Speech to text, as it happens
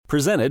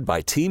Presented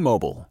by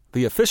T-Mobile,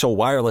 the official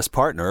wireless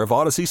partner of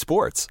Audacy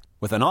Sports.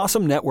 With an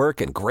awesome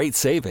network and great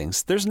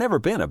savings, there's never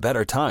been a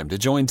better time to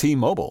join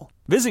T-Mobile.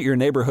 Visit your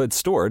neighborhood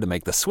store to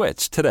make the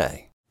switch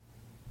today.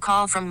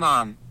 Call from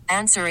mom.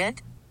 Answer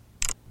it.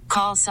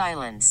 Call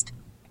silenced.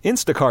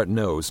 Instacart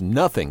knows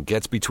nothing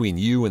gets between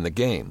you and the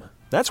game.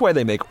 That's why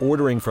they make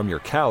ordering from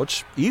your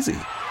couch easy.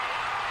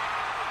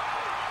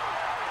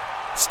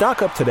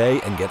 Stock up today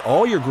and get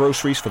all your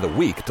groceries for the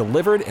week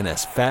delivered in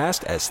as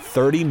fast as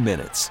 30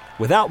 minutes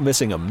without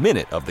missing a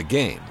minute of the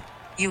game.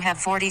 You have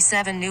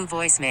 47 new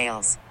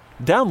voicemails.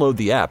 Download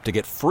the app to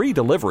get free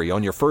delivery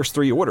on your first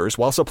 3 orders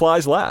while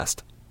supplies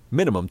last.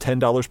 Minimum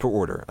 $10 per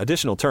order.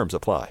 Additional terms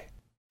apply.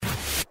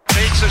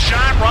 Takes a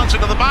shot, runs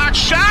into the box,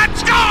 shot,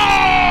 score!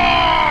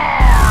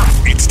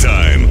 It's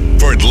time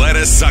for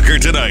Atlanta Soccer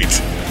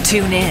Tonight.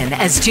 Tune in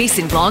as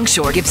Jason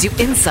Longshore gives you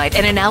insight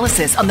and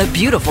analysis on the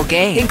beautiful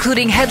game,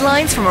 including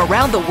headlines from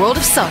around the world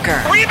of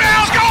soccer.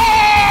 Rebound,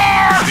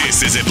 score!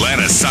 This is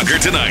Atlanta Soccer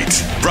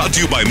Tonight, brought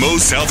to you by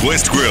Moe's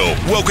Southwest Grill.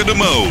 Welcome to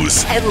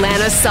Moe's.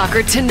 Atlanta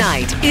Soccer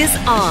Tonight is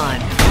on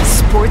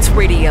Sports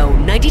Radio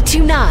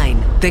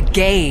 92.9 The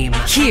Game.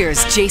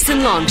 Here's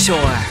Jason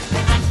Longshore.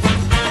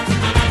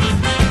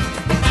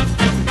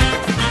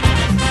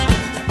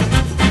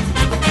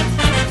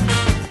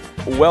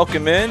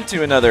 Welcome in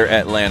to another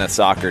Atlanta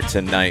Soccer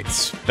Tonight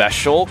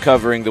special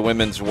covering the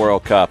Women's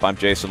World Cup. I'm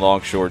Jason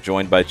Longshore,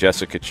 joined by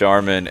Jessica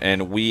Charman,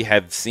 and we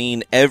have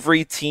seen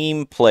every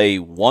team play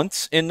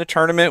once in the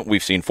tournament.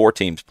 We've seen 4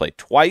 teams play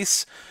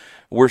twice.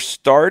 We're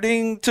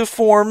starting to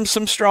form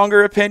some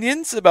stronger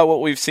opinions about what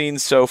we've seen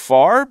so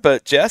far,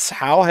 but Jess,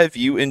 how have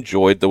you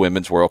enjoyed the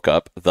Women's World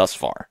Cup thus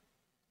far?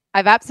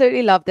 I've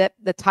absolutely loved it.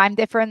 The time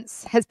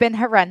difference has been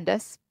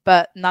horrendous,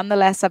 but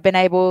nonetheless, I've been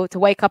able to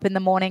wake up in the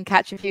morning,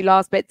 catch a few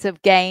last bits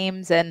of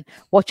games and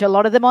watch a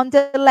lot of them on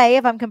delay,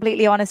 if I'm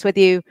completely honest with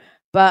you.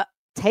 But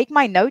take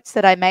my notes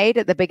that I made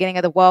at the beginning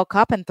of the World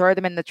Cup and throw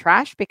them in the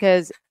trash,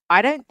 because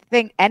I don't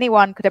think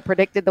anyone could have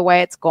predicted the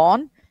way it's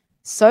gone.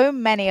 So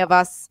many of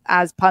us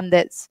as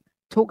pundits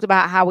talked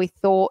about how we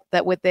thought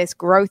that with this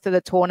growth of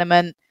the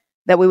tournament,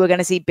 that we were going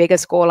to see bigger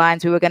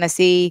scorelines. We were going to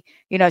see,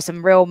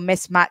 some real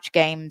mismatch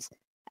games.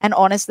 And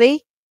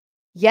honestly,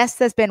 yes,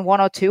 there's been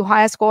 1 or 2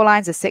 higher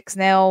scorelines. A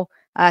 6-0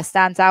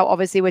 stands out,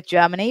 obviously, with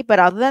Germany. But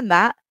other than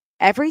that,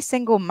 every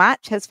single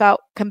match has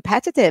felt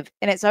competitive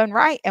in its own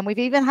right. And we've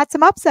even had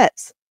some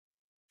upsets.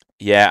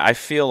 Yeah, I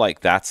feel like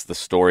that's the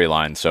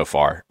storyline so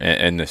far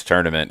in this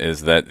tournament,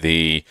 is that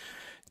the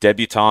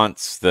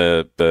debutantes,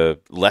 the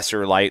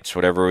lesser lights,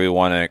 whatever we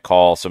want to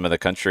call some of the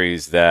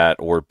countries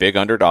that were big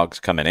underdogs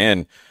coming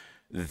in,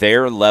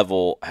 their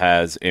level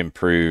has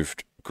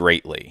improved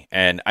greatly.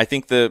 And I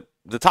think the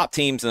top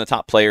teams and the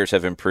top players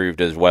have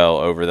improved as well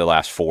over the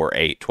last 4,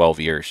 8, 12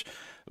 years.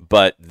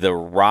 But the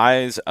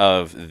rise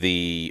of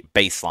the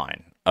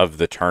baseline of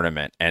the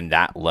tournament and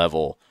that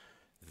level,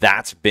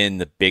 that's been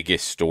the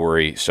biggest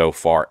story so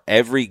far.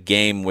 Every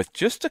game, with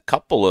just a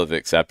couple of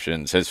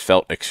exceptions, has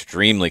felt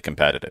extremely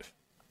competitive.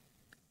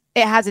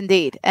 It has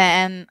indeed.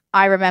 And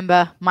I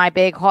remember my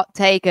big hot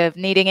take of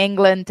needing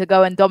England to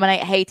go and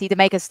dominate Haiti to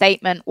make a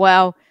statement.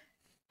 Well,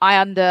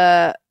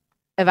 I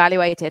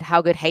evaluated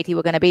how good Haiti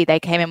were going to be. They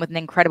came in with an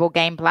incredible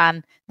game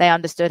plan. They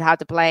understood how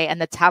to play,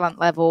 and the talent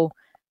level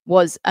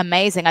was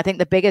amazing. I think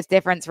the biggest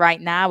difference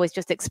right now is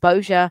just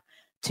exposure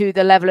to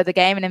the level of the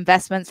game and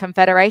investments from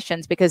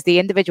federations, because the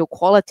individual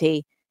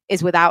quality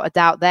is without a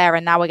doubt there.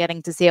 And now we're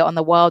getting to see it on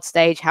the world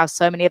stage, how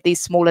so many of these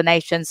smaller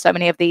nations, so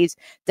many of these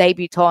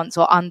debutantes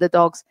or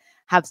underdogs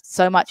have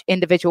so much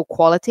individual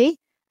quality.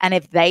 And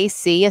if they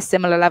see a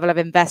similar level of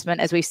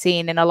investment as we've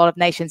seen in a lot of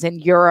nations in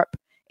Europe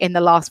in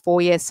the last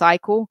 4-year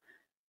cycle,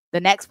 the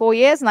next 4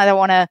 years, and I don't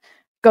want to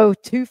go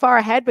too far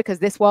ahead because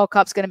this World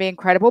Cup's going to be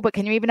incredible, but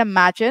can you even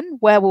imagine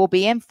where we'll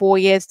be in 4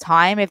 years'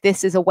 time if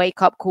this is a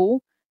wake-up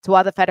call to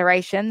other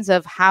federations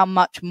of how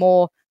much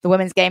more the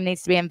women's game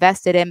needs to be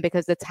invested in,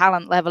 because the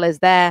talent level is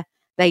there.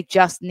 They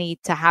just need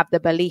to have the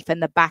belief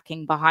and the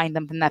backing behind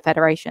them from their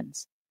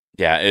federations.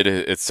 Yeah,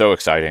 it's so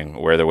exciting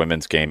where the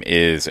women's game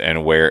is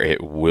and where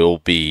it will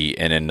be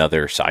in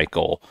another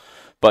cycle.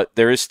 But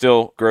there is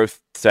still growth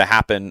to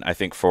happen, I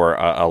think, for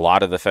a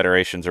lot of the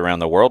federations around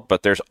the world.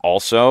 But there's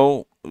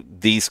also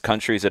these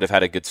countries that have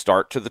had a good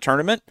start to the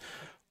tournament.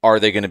 Are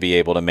they going to be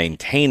able to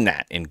maintain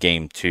that in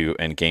Game 2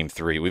 and Game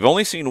 3? We've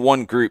only seen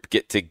one group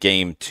get to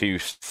Game 2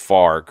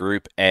 far.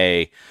 Group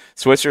A,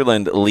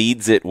 Switzerland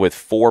leads it with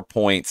 4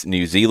 points,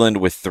 New Zealand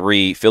with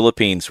 3,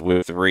 Philippines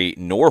with 3,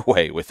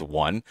 Norway with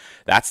 1.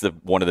 That's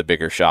one of the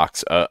bigger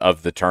shocks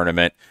of the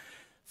tournament.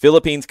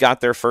 Philippines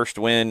got their first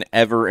win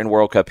ever in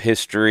World Cup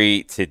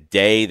history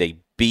today. They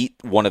beat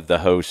one of the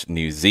hosts,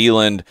 New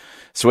Zealand.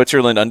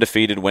 Switzerland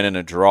undefeated, win and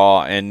a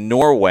draw. And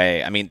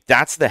Norway, I mean,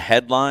 that's the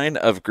headline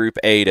of Group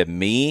A to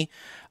me.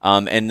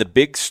 And the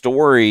big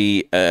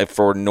story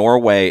for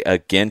Norway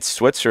against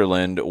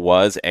Switzerland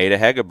was Ada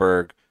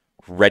Hegerberg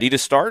ready to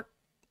start,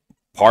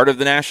 part of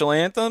the national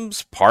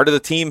anthems, part of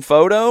the team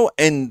photo,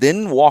 and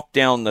then walk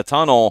down the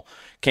tunnel,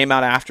 came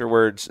out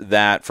afterwards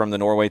that from the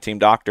Norway team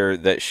doctor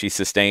that she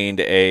sustained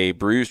a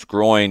bruised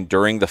groin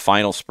during the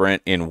final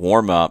sprint in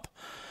warm-up.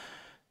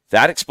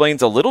 That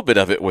explains a little bit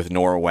of it with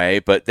Norway,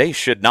 but they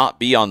should not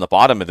be on the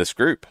bottom of this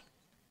group.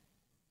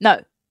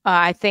 No.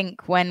 I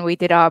think when we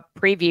did our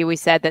preview, we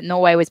said that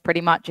Norway was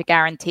pretty much a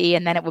guarantee,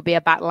 and then it would be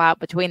a battle out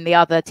between the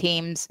other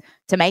teams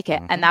to make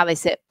it. And now they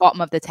sit bottom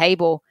of the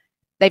table.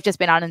 They've just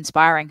been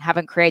uninspiring,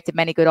 haven't created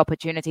many good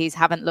opportunities,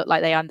 haven't looked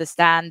like they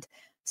understand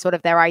sort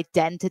of their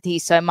identity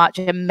so much,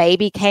 and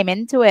maybe came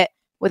into it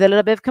with a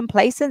little bit of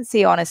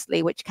complacency,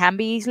 honestly, which can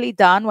be easily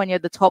done when you're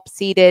the top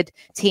seeded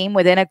team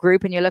within a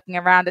group and you're looking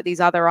around at these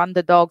other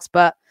underdogs.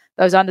 But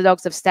those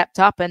underdogs have stepped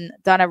up and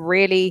done a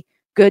really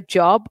good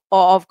job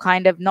of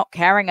kind of not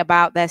caring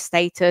about their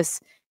status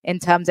in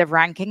terms of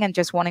ranking and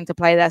just wanting to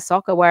play their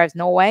soccer, whereas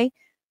Norway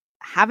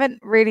haven't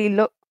really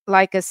looked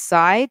like a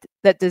side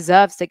that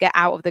deserves to get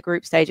out of the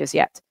group stages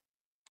yet.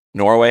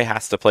 Norway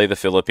has to play the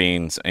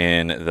Philippines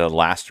in the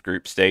last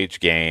group stage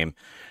game.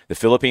 The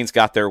Philippines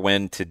got their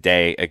win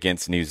today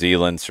against New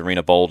Zealand.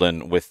 Serena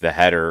Bolden with the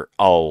header.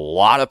 A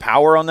lot of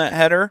power on that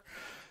header.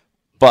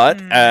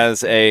 But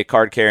as a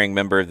card-carrying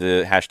member of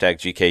the hashtag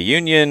GK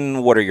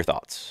Union, what are your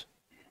thoughts?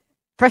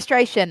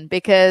 Frustration,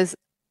 because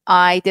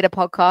I did a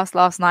podcast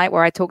last night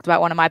where I talked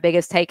about one of my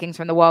biggest takings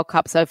from the World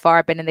Cup so far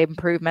have been in the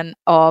improvement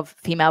of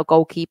female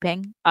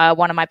goalkeeping.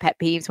 One of my pet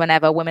peeves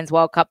whenever Women's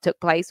World Cup took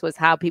place was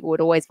how people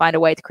would always find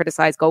a way to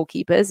criticize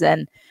goalkeepers.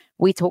 And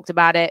we talked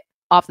about it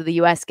after the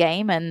US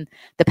game and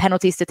the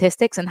penalty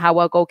statistics and how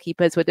well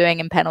goalkeepers were doing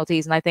in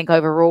penalties. And I think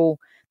overall,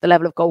 the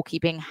level of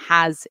goalkeeping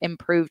has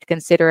improved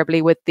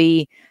considerably with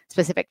the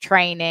specific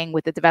training,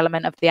 with the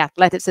development of the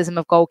athleticism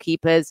of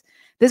goalkeepers.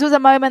 This was a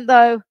moment,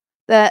 though,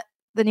 that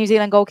the New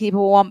Zealand goalkeeper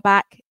will want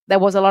back. There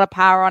was a lot of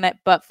power on it,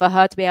 but for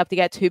her to be able to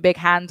get two big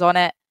hands on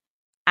it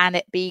and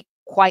it be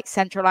quite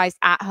centralized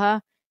at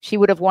her, she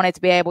would have wanted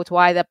to be able to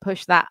either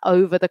push that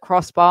over the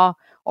crossbar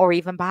or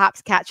even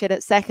perhaps catch it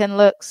at second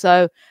look.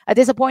 So a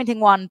disappointing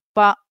one,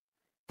 but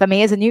for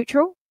me as a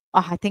neutral,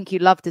 I think you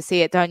love to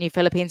see it, don't you?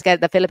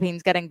 The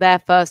Philippines getting their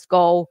first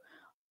goal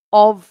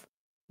of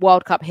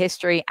World Cup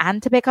history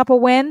and to pick up a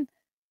win.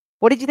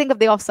 What did you think of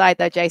the offside,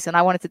 though, Jason?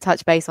 I wanted to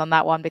touch base on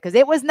that one because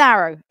it was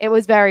narrow. It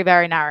was very,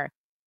 very narrow.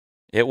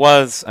 It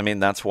was. I mean,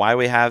 that's why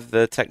we have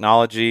the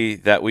technology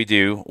that we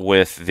do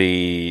with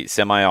the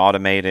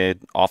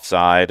semi-automated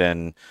offside.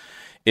 And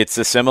it's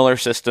a similar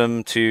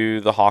system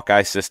to the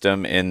Hawkeye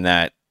system in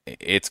that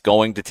it's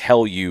going to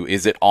tell you,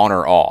 is it on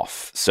or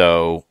off?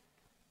 So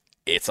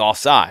it's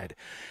offside.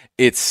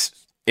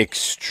 It's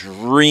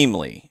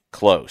extremely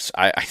close.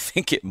 I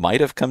think it might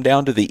have come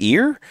down to the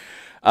ear.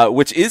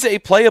 Which is a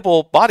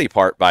playable body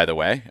part, by the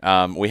way.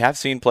 We have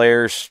seen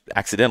players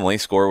accidentally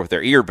score with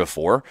their ear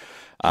before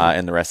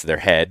and the rest of their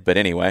head. But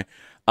anyway,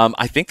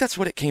 I think that's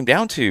what it came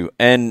down to.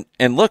 And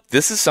look,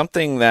 this is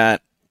something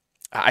that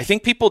I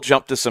think people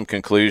jumped to some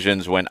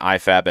conclusions when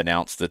IFAB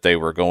announced that they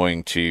were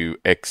going to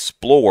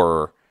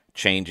explore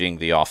changing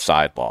the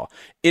offside law.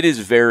 It is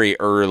very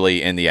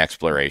early in the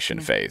exploration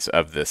phase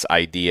of this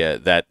idea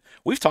that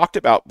we've talked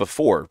about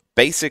before,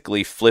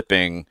 basically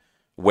flipping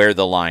where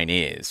the line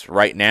is.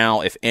 Right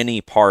now, if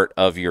any part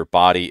of your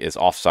body is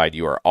offside,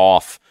 you are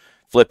off.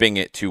 Flipping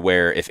it to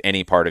where if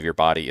any part of your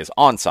body is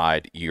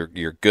onside,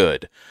 you're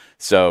good.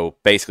 So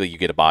basically, you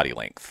get a body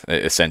length,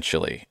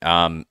 essentially.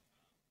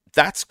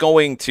 That's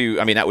going to,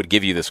 I mean, that would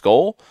give you this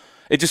goal.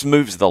 It just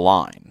moves the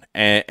line.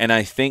 And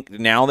I think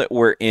now that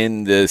we're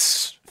in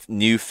this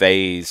new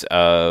phase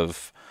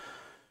of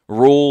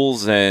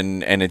rules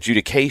and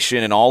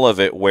adjudication and all of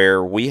it,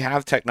 where we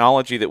have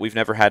technology that we've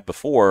never had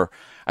before,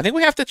 I think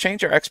we have to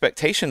change our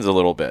expectations a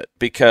little bit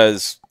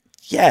because,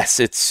 yes,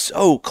 it's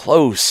so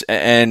close.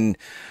 And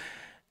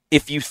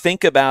if you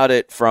think about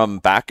it from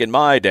back in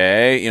my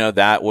day,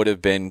 that would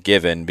have been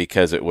given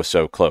because it was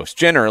so close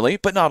generally,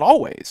 but not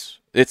always.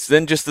 It's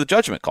then just the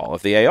judgment call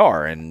of the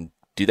AR. And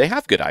do they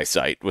have good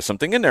eyesight? Was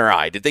something in their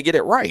eye? Did they get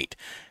it right?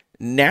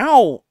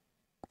 Now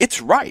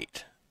it's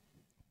right,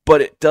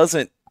 but it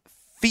doesn't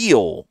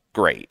feel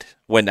great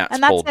when that's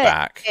pulled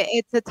back.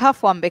 It's a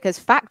tough one because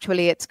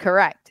factually it's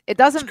correct. It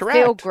doesn't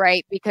feel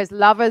great because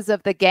lovers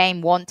of the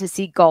game want to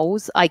see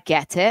goals. I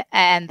get it.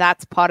 And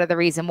that's part of the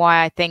reason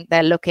why I think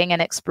they're looking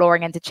and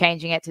exploring into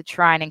changing it to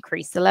try and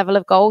increase the level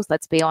of goals.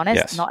 Let's be honest.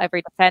 Yes. Not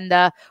every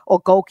defender or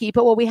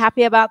goalkeeper will be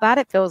happy about that.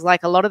 It feels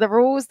like a lot of the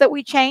rules that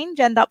we change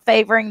end up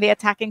favoring the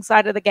attacking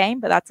side of the game,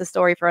 but that's a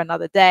story for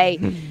another day.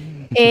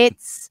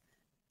 It's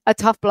a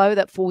tough blow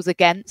that falls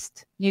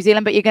against New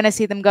Zealand, but you're going to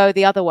see them go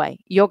the other way.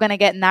 You're going to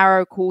get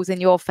narrow calls in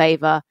your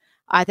favor.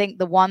 I think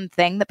the one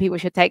thing that people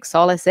should take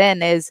solace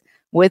in is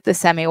with the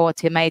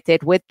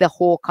semi-automated, with the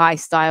Hawkeye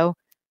style,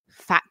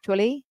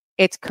 factually,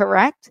 it's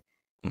correct.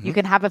 Mm-hmm. You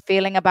can have a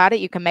feeling about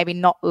it. You can maybe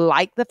not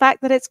like the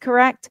fact that it's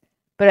correct,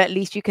 but at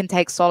least you can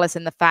take solace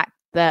in the fact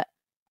that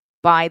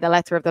by the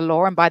letter of the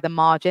law and by the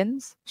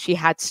margins, she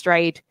had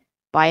strayed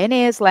by an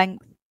ear's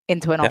length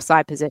into an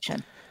offside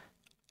position.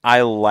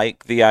 I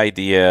like the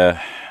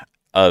idea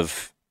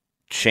of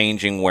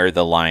changing where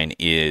the line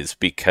is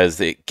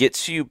because it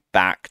gets you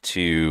back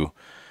to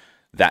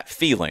that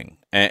feeling.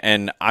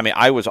 And I mean,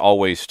 I was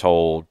always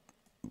told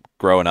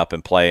growing up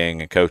and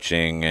playing and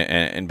coaching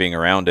and being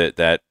around it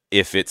that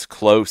if it's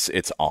close,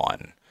 it's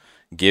on.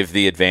 Give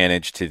the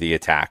advantage to the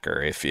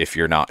attacker if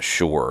you're not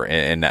sure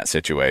in that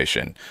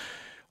situation.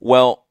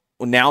 Well,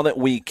 now that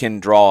we can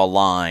draw a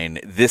line,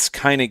 this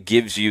kind of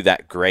gives you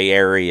that gray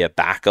area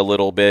back a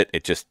little bit.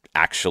 It just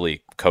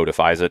actually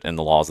codifies it in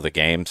the laws of the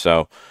game.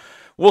 So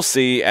we'll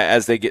see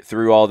as they get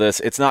through all this.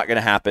 It's not going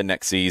to happen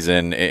next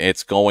season.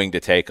 It's going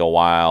to take a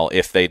while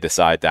if they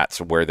decide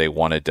that's where they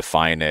want to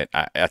define it.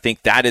 I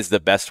think that is the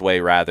best way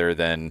rather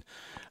than,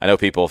 I know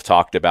people have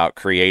talked about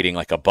creating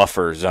like a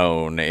buffer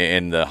zone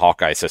in the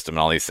Hawkeye system and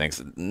all these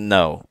things.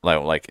 No,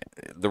 like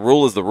the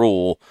rule is the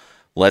rule.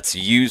 Let's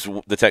use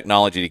the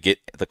technology to get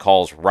the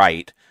calls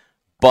right.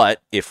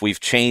 But if we've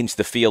changed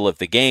the feel of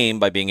the game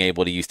by being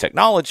able to use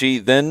technology,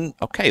 then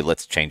okay,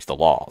 let's change the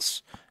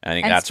laws. I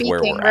think that's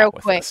where we're real at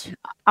with quick, this.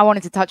 I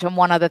wanted to touch on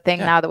one other thing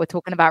now that we're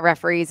talking about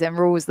referees and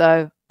rules,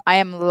 though. I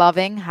am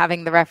loving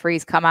having the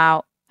referees come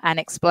out and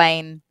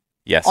explain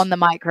on the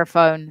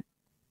microphone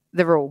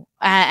the rule.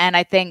 And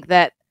I think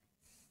that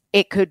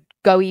it could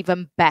go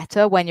even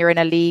better when you're in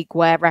a league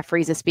where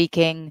referees are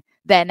speaking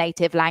their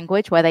native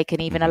language, where they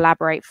can even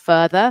elaborate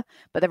further.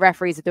 But the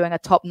referees are doing a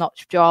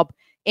top-notch job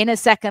in a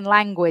second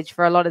language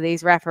for a lot of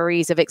these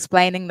referees of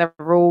explaining the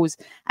rules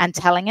and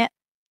telling it.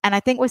 And I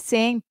think we're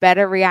seeing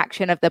better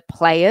reaction of the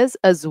players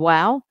as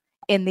well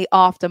in the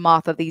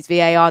aftermath of these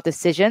VAR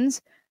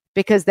decisions,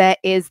 because there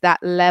is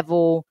that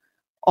level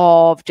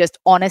of just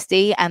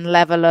honesty and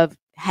level of,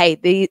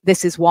 hey,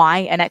 this is why,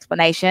 an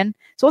explanation.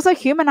 It's also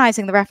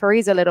humanizing the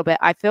referees a little bit.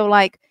 I feel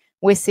like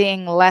we're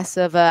seeing less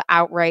of an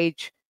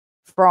outrage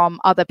from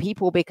other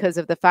people because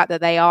of the fact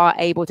that they are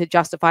able to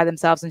justify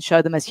themselves and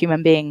show them as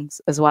human beings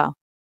as well.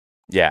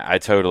 Yeah, I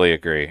totally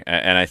agree.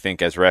 And I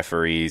think as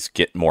referees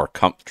get more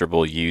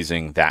comfortable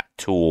using that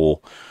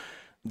tool,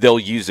 they'll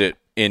use it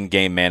in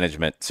game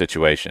management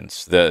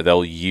situations.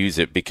 They'll use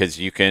it because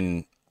you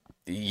can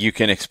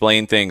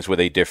explain things with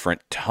a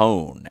different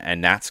tone,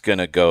 and that's going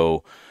to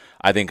go,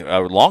 I think, a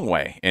long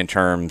way in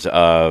terms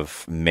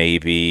of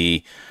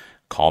maybe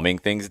calming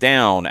things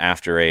down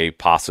after a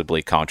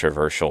possibly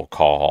controversial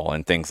call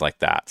and things like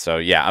that. So,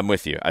 yeah, I'm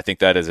with you. I think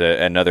that is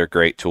another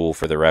great tool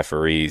for the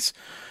referees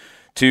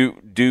to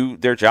do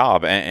their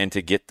job and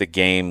to get the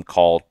game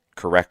called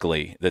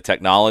correctly. The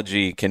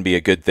technology can be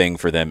a good thing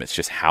for them. It's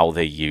just how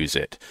they use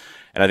it.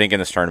 And I think in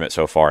this tournament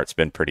so far, it's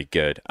been pretty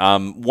good.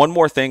 One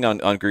more thing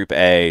on Group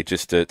A,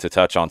 just to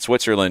touch on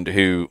Switzerland,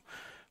 who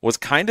was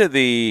kind of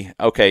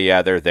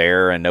they're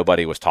there, and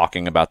nobody was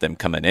talking about them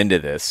coming into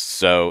this.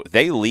 So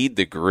they lead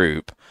the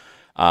group.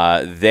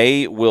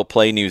 They will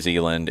play New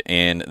Zealand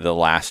in the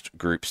last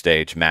group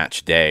stage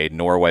match day.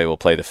 Norway will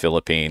play the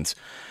Philippines.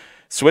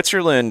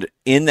 Switzerland,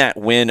 in that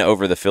win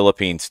over the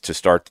Philippines to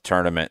start the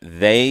tournament,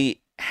 they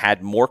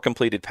had more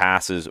completed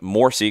passes,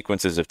 more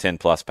sequences of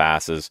 10-plus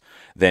passes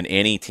than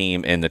any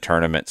team in the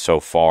tournament so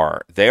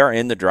far. They are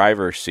in the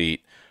driver's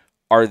seat.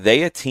 Are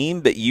they a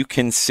team that you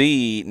can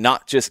see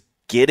not just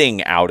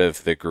getting out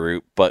of the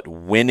group, but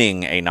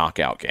winning a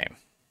knockout game?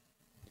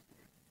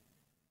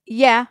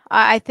 Yeah,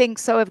 I think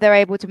so, if they're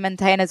able to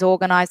maintain as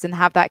organized and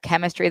have that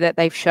chemistry that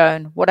they've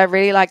shown. What I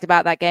really liked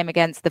about that game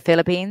against the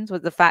Philippines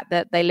was the fact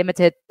that they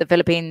limited the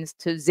Philippines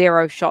to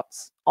 0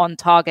 shots on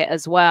target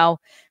as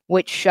well,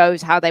 which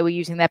shows how they were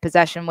using their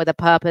possession with a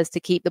purpose to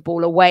keep the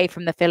ball away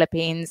from the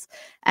Philippines.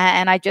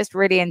 And I just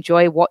really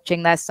enjoy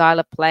watching their style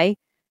of play.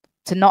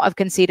 To not have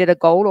conceded a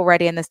goal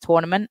already in this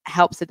tournament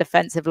helps the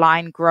defensive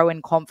line grow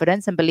in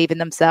confidence and believe in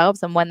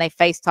themselves. And when they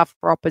face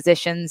tougher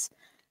oppositions,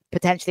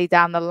 potentially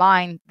down the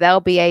line, they'll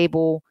be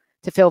able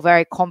to feel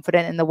very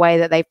confident in the way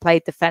that they've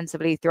played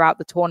defensively throughout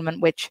the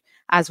tournament, which,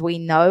 as we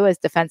know, as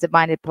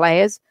defensive-minded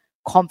players,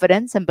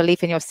 confidence and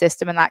belief in your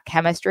system and that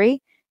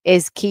chemistry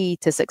is key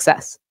to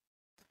success.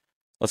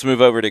 Let's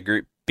move over to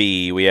Group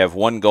B. We have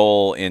 1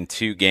 goal in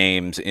 2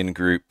 games in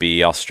Group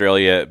B.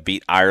 Australia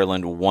beat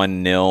Ireland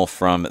 1-0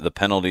 from the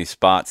penalty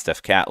spot.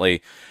 Steph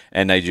Catley,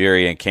 and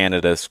Nigeria and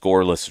Canada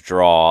scoreless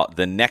draw.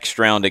 The next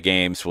round of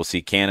games, we'll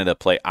see Canada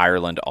play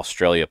Ireland,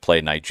 Australia play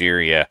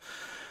Nigeria.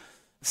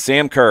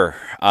 Sam Kerr,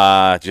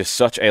 just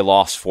such a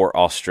loss for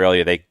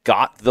Australia. They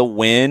got the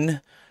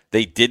win.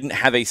 They didn't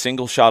have a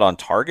single shot on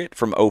target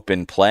from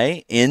open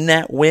play in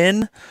that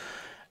win.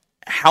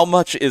 How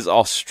much is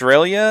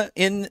Australia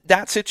in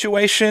that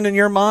situation in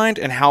your mind,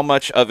 and how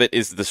much of it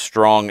is the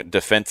strong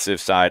defensive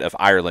side of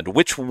Ireland?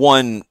 Which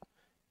one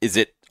is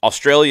it,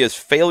 Australia's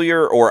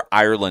failure or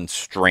Ireland's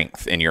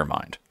strength in your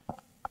mind?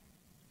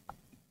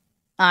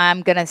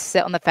 I'm going to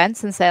sit on the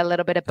fence and say a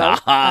little bit of both.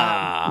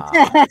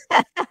 I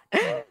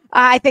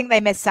think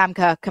they missed Sam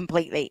Kerr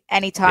completely.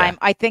 Anytime.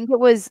 Yeah. I think it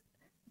was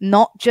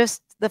not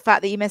just the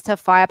fact that you missed her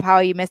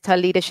firepower, you missed her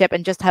leadership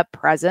and just her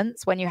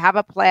presence. When you have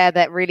a player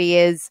that really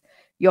is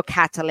your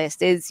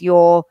catalyst, is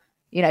your,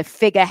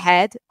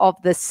 figurehead of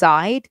the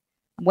side,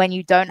 when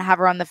you don't have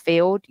her on the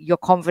field, your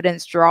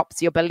confidence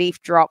drops, your belief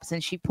drops,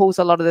 and she pulls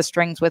a lot of the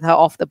strings with her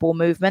off the ball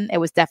movement. It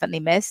was definitely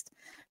missed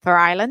for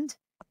Ireland.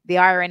 the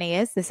irony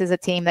is this is a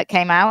team that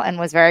came out and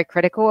was very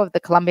critical of the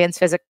Colombians'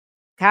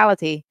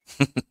 physicality.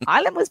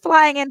 Ireland was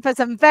flying in for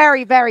some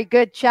very, very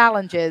good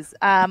challenges.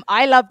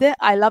 I loved it.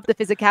 I loved the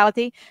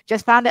physicality.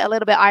 Just found it a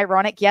little bit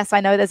ironic. Yes,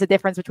 I know there's a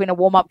difference between a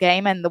warm-up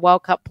game and the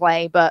World Cup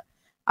play, but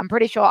I'm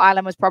pretty sure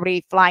Ireland was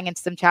probably flying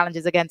into some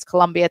challenges against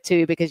Colombia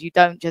too, because you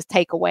don't just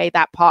take away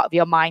that part of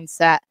your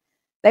mindset.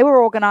 They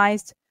were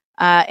organized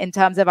in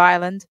terms of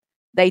Ireland.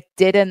 They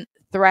didn't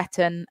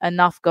threaten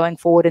enough going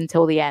forward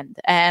until the end.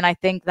 And I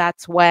think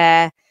that's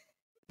where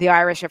the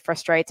Irish are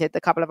frustrated.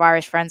 The couple of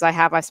Irish friends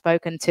I've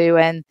spoken to,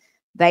 and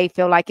they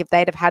feel like if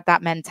they'd have had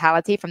that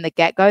mentality from the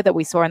get-go that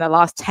we saw in the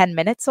last 10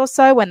 minutes or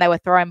so, when they were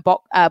throwing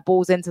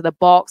balls into the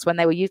box, when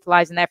they were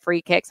utilizing their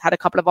free kicks, had a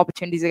couple of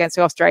opportunities against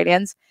the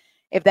Australians,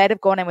 if they'd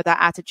have gone in with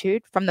that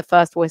attitude from the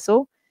first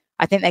whistle,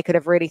 I think they could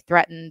have really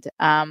threatened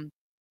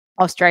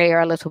Australia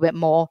a little bit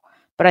more.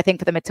 But I think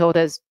for the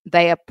Matildas,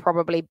 they are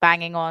probably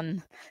banging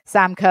on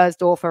Sam Kerr's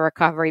door for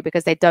recovery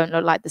because they don't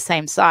look like the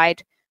same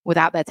side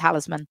without their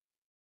talisman.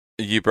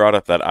 You brought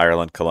up that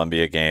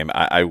Ireland-Colombia game.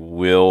 I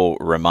will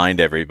remind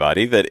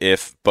everybody that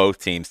if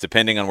both teams,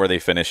 depending on where they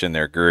finish in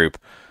their group,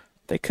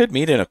 they could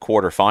meet in a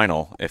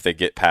quarterfinal if they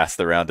get past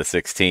the round of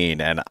 16,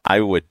 and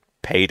I would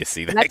pay to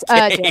see that Let's game.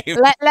 Urge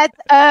it. Let's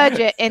urge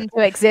it into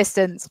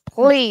existence,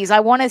 please. I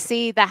want to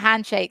see the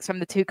handshakes from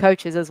the two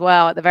coaches as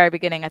well at the very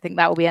beginning. I think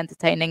that will be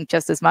entertaining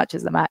just as much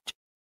as the match.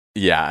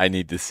 Yeah, I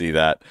need to see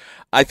that.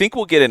 I think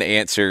we'll get an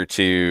answer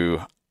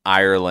to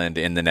Ireland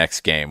in the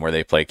next game where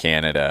they play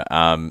Canada.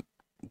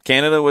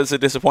 Canada was a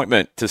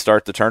disappointment to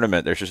start the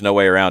tournament. There's just no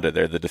way around it.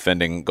 They're the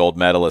defending gold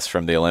medalists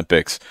from the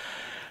Olympics.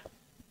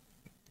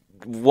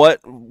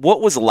 What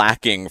was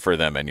lacking for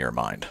them in your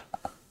mind?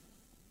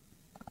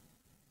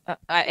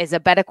 Is a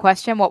better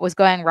question what was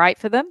going right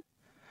for them?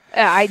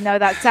 I know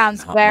that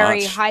sounds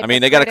very hypothetical. I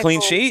mean, they got a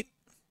clean sheet.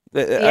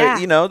 Yeah.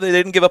 They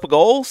didn't give up a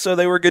goal, so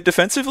they were good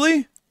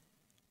defensively.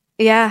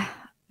 Yeah.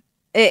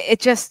 It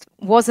just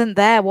wasn't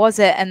there, was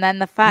it? And then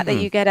the fact that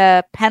you get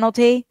a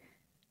penalty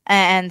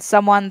and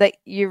someone that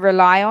you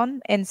rely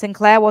on in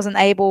Sinclair wasn't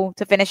able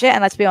to finish it.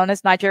 And let's be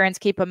honest, Nigerian's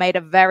keeper made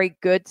a very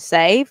good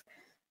save,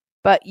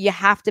 but you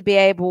have to be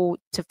able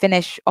to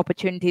finish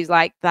opportunities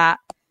like that.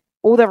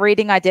 All the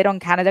reading I did on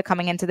Canada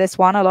coming into this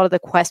one, a lot of the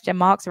question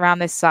marks around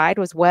this side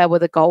was where were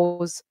the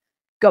goals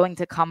going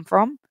to come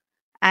from?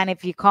 And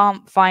if you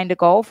can't find a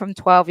goal from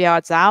 12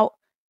 yards out,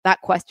 that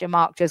question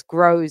mark just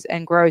grows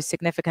and grows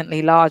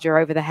significantly larger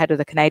over the head of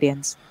the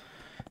Canadians.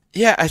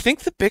 Yeah, I think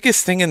the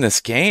biggest thing in this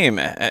game,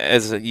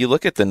 as you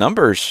look at the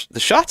numbers, the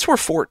shots were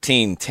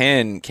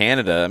 14-10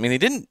 Canada. I mean, they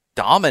didn't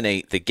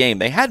dominate the game.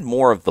 They had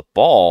more of the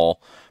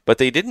ball, but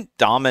they didn't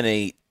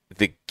dominate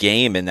the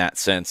game in that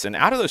sense. And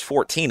out of those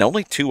 14,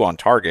 only 2 on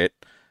target.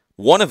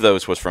 One of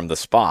those was from the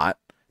spot.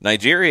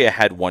 Nigeria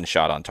had 1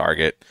 shot on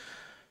target.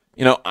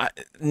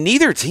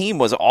 Neither team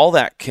was all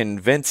that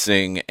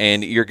convincing,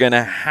 and you're going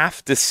to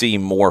have to see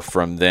more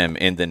from them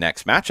in the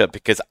next matchup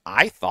because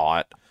I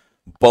thought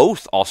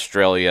both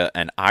Australia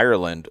and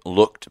Ireland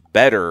looked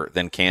better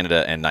than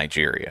Canada and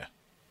Nigeria.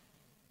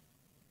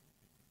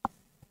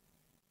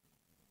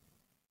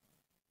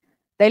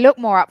 They look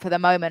more up for the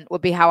moment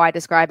would be how I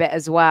describe it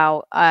as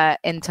well,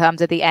 in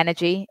terms of the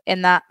energy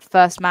in that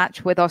first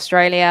match with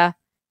Australia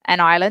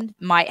and Ireland.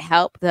 Might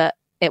help that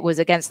it was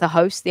against the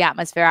host. The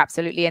atmosphere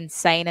absolutely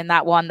insane in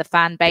that one. The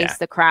fan base,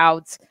 the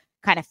crowds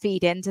kind of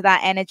feed into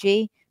that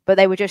energy, but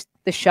they were just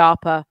the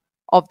sharper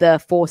of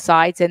the 4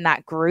 sides in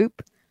that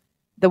group.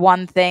 The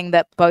one thing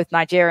that both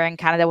Nigeria and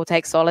Canada will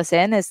take solace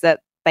in is that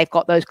they've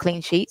got those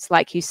clean sheets,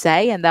 like you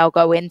say, and they'll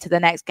go into the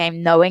next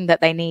game knowing that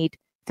they need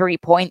 3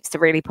 points to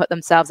really put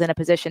themselves in a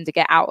position to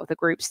get out of the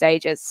group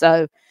stages.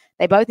 So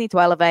they both need to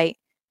elevate.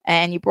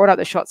 And you brought up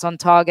the shots on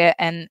target,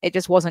 and it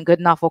just wasn't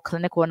good enough or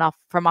clinical enough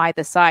from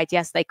either side.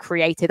 Yes, they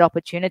created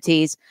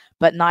opportunities,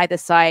 but neither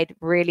side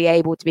really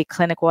able to be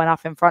clinical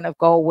enough in front of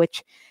goal,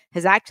 which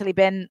has actually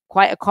been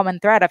quite a common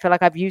thread. I feel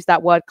like I've used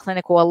that word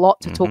clinical a lot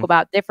to talk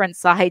about different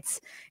sides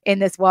in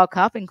this World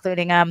Cup,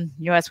 including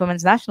US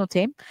women's national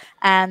team.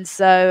 And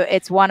so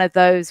it's one of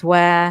those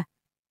where,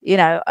 you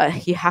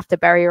have to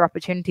bury your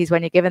opportunities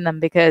when you're given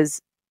them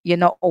because you're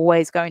not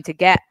always going to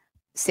get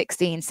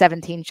 16,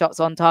 17 shots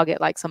on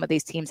target like some of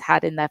these teams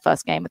had in their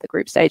first game of the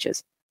group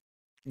stages.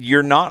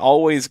 You're not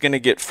always going to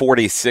get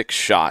 46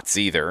 shots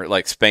either,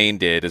 like Spain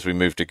did as we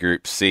moved to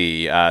Group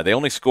C. They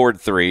only scored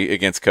 3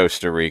 against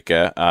Costa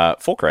Rica.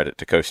 Full credit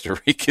to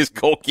Costa Rica's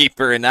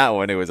goalkeeper in that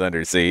one, who was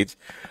under siege.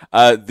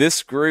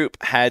 This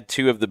group had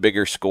 2 of the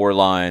bigger score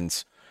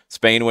lines.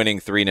 Spain winning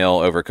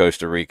 3-0 over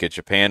Costa Rica,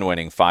 Japan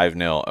winning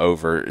 5-0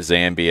 over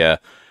Zambia.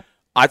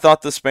 I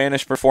thought the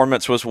Spanish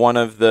performance was one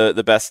of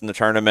the best in the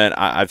tournament.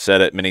 I've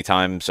said it many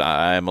times.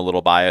 I'm a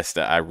little biased.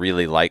 I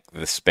really like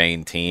the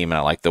Spain team, and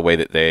I like the way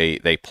that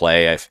they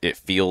play. It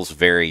feels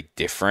very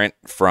different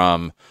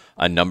from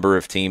a number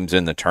of teams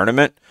in the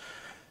tournament.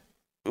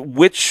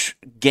 Which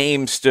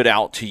game stood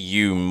out to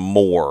you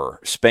more,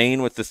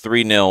 Spain with the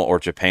 3-0 or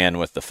Japan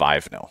with the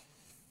 5-0?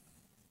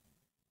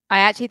 I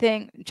actually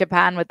think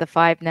Japan with the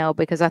 5-0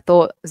 because I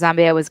thought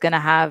Zambia was going to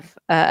have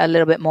a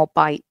little bit more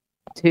bite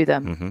to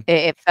them.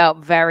 It felt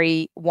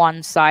very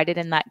one-sided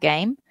in that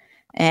game.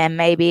 And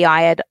maybe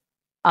I had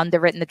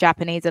underwritten the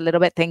Japanese a little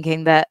bit,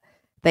 thinking that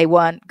they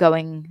weren't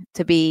going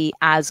to be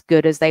as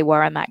good as they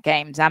were in that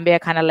game. Zambia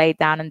kind of laid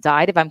down and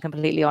died, if I'm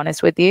completely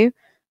honest with you.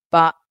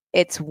 But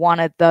it's one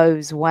of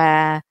those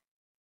where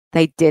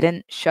they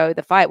didn't show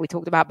the fight. We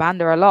talked about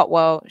Banda a lot.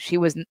 Well, she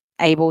wasn't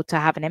able to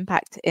have an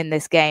impact in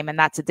this game, and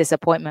that's a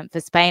disappointment for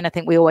Spain. I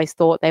think we always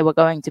thought they were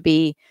going to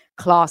be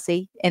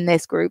classy in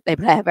this group. They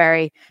play a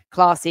very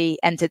classy,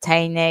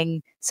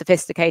 entertaining,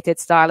 sophisticated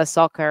style of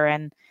soccer,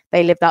 and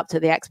they lived up to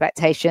the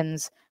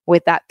expectations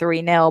with that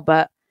 3-0.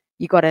 But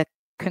you got to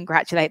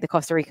congratulate the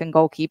Costa Rican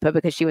goalkeeper,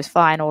 because she was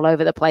flying all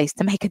over the place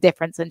to make a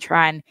difference and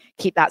try and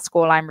keep that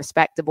scoreline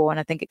respectable. And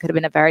I think it could have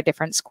been a very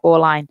different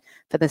scoreline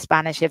for the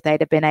Spanish if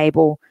they'd have been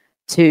able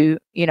to,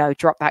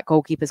 drop that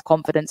goalkeeper's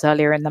confidence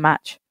earlier in the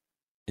match.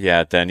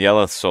 Yeah,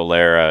 Daniela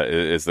Solera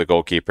is the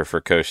goalkeeper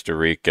for Costa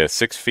Rica.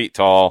 6 feet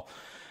tall,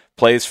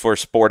 plays for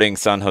Sporting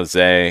San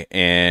Jose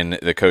in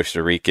the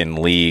Costa Rican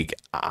League.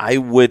 I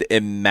would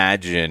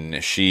imagine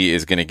she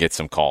is going to get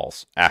some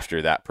calls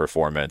after that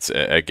performance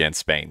against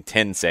Spain.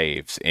 10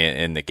 saves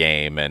in the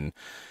game, and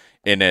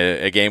in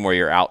a game where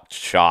you're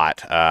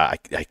outshot,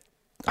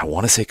 I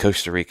want to say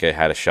Costa Rica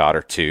had a shot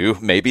or two,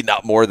 maybe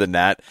not more than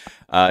that,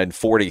 and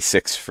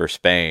 46 for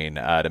Spain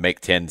to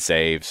make 10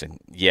 saves. And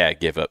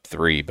give up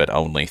 3, but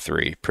only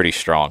 3. Pretty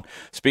strong.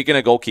 Speaking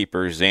of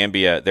goalkeepers,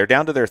 Zambia, they're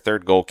down to their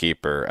third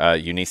goalkeeper,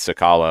 Eunice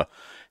Sakala.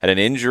 Had an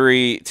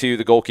injury to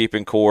the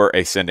goalkeeping core,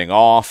 a sending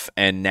off,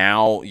 and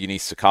now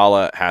Eunice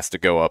Sakala has to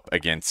go up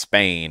against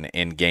Spain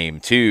in game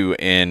 2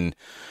 in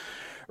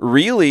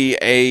really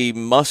a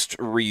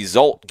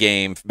must-result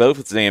game for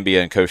both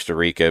Zambia and Costa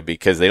Rica,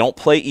 because they don't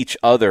play each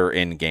other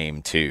in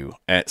game 2.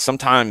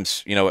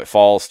 Sometimes, it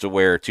falls to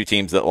where two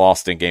teams that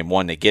lost in game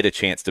 1, they get a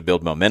chance to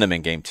build momentum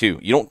in game 2.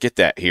 You don't get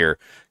that here.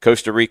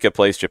 Costa Rica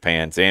plays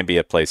Japan,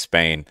 Zambia plays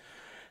Spain.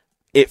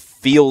 It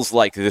feels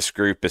like this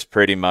group is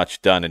pretty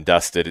much done and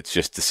dusted. It's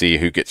just to see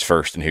who gets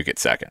first and who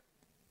gets second.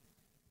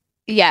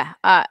 Yeah,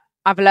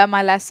 I've learned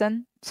my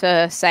lesson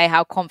to say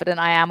how confident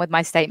I am with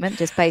my statement,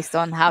 just based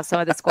on how some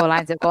of the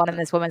scorelines have gone in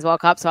this Women's World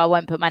Cup. So I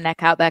won't put my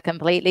neck out there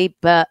completely.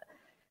 But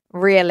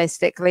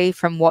realistically,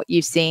 from what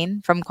you've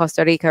seen from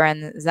Costa Rica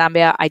and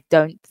Zambia, I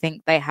don't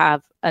think they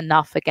have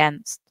enough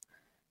against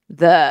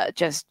the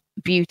just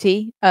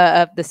beauty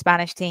of the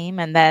Spanish team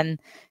and then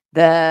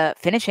the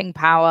finishing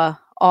power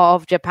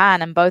of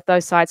Japan. And both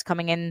those sides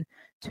coming in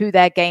to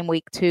their game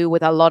week 2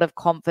 with a lot of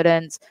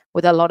confidence,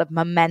 with a lot of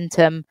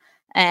momentum.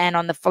 And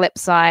on the flip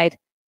side,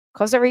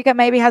 Costa Rica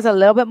maybe has a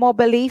little bit more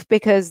belief,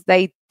 because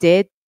they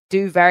did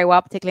do very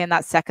well, particularly in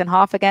that second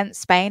half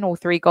against Spain. All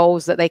 3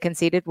 goals that they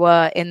conceded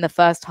were in the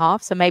first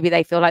half. So maybe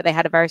they feel like they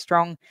had a very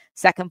strong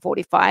second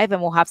 45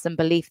 and will have some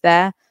belief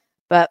there.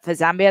 But for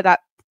Zambia, that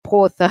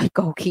poor third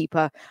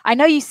goalkeeper, I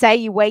know you say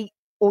you wait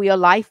all your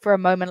life for a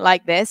moment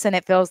like this, and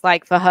it feels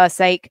like for her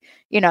sake,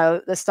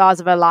 the stars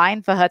have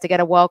aligned for her to get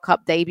a World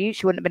Cup debut.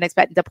 She wouldn't have been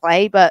expecting to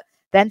play, but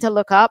then to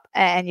look up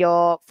and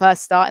your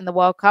first start in the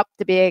World Cup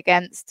to be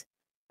against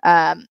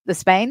the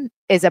Spain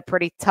is a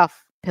pretty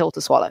tough pill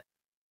to swallow.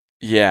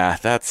 Yeah,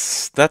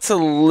 that's a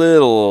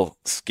little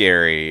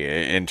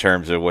scary in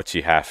terms of what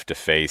you have to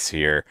face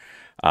here.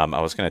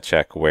 I was going to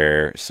check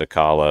where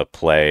Sakala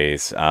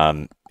plays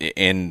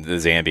in the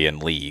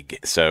Zambian league.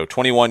 So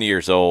 21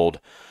 years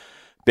old,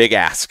 big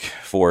ask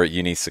for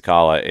Eunice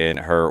Sakala in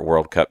her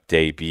World Cup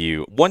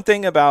debut. One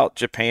thing about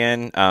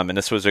Japan, and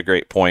this was a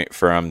great point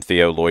from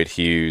Theo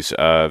Lloyd-Hughes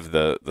of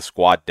the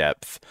Squad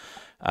Depth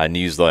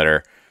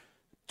newsletter,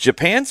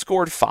 Japan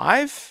scored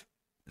 5.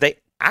 They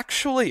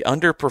actually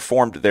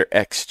underperformed their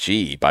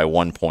XG by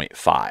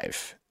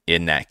 1.5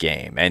 in that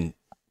game. And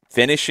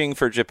finishing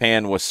for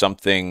Japan was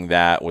something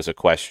that was a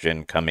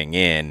question coming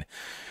in.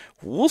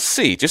 We'll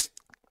see. Just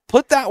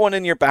put that one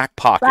in your back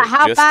pocket. But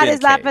how bad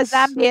is that for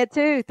Zambia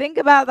too? Think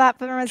about that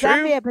from a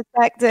Zambia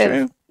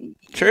perspective.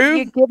 True.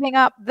 You're giving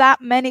up that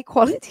many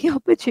quality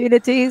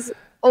opportunities.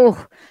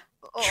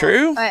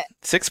 True.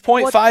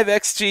 6.5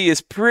 XG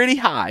is pretty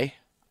high.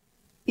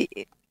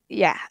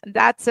 Yeah,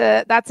 that's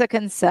a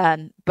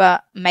concern,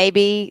 but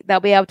maybe they'll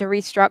be able to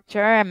restructure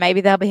and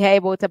maybe they'll be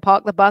able to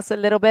park the bus a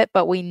little bit.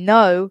 But we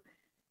know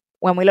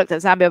when we looked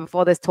at Zambia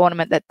before this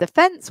tournament that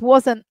defense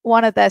wasn't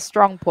one of their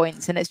strong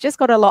points, and it's just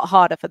got a lot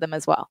harder for them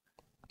as well.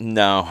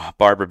 No,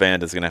 Barbara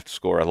Band is going to have to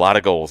score a lot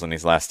of goals in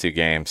these last 2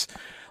 games.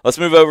 Let's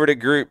move over to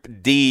Group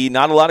D.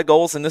 Not a lot of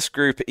goals in this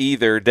group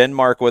either.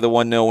 Denmark with a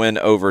 1-0 win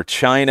over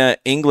China.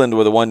 England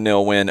with a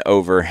 1-0 win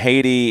over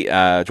Haiti.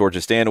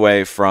 Georgia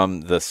Stanway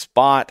from the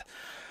spot.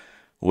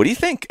 What do you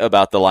think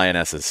about the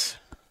Lionesses?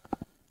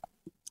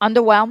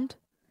 Underwhelmed.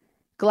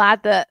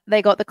 Glad that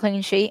they got the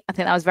clean sheet. I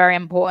think that was very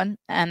important.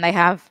 And they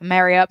have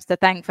Mary Ups to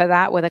thank for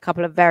that, with a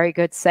couple of very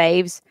good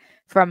saves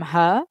from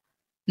her.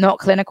 Not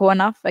clinical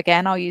enough.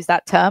 Again, I'll use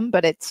that term,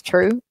 but it's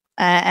true.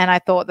 And I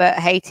thought that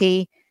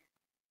Haiti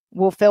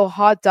will feel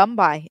hard done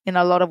by in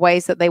a lot of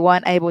ways, that they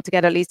weren't able to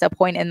get at least a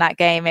point in that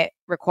game. It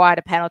required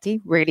a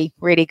penalty, really,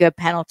 really good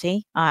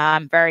penalty.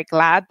 I'm very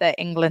glad that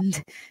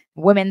England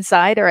women's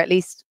side are at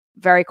least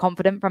very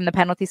confident from the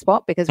penalty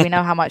spot because we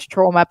know how much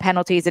trauma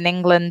penalties in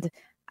England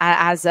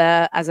as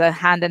a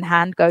hand in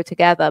hand go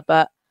together.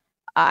 But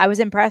I was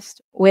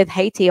impressed with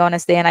Haiti,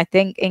 honestly, and I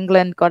think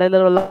England got a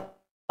little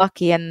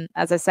lucky. And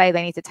as I say,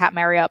 they need to tap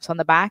Mary Ups on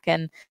the back.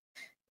 And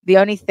the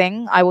only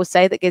thing I will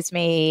say that gives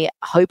me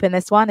hope in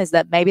this one is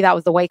that maybe that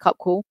was the wake up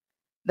call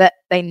that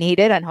they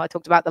needed. I know I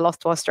talked about the loss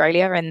to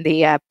Australia and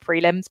the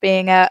prelims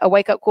being a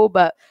wake up call,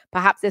 but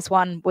perhaps this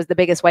one was the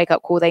biggest wake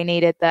up call they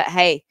needed. That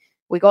hey,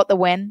 we got the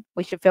win.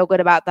 We should feel good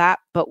about that,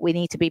 but we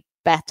need to be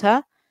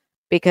better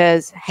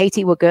because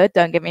Haiti were good,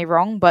 don't get me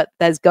wrong, but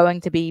there's going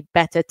to be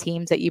better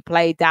teams that you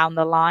play down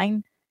the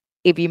line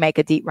if you make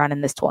a deep run in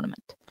this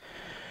tournament.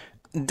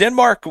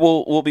 Denmark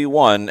will be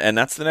one, and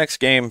that's the next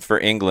game for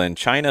England.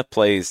 China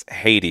plays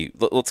Haiti.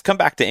 Let's come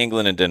back to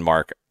England and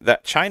Denmark.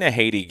 That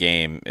China-Haiti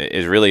game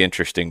is really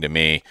interesting to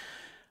me.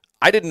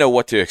 I didn't know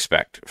what to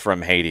expect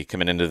from Haiti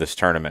coming into this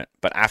tournament,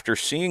 but after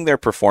seeing their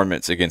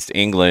performance against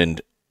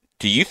England,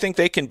 do you think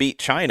they can beat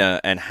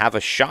China and have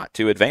a shot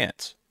to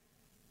advance?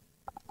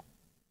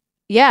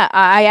 Yeah,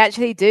 I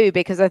actually do,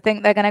 because I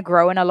think they're going to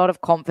grow in a lot of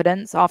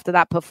confidence after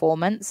that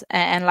performance.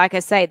 And like I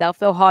say, they'll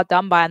feel hard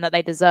done by and that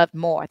they deserved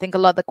more. I think a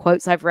lot of the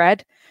quotes I've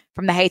read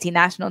from the Haiti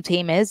national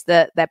team is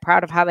that they're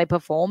proud of how they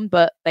performed,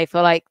 but they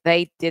feel like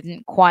they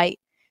didn't quite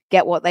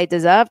get what they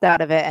deserved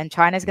out of it. And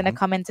China's going to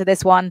come into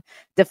this one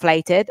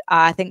deflated.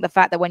 I think the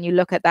fact that when you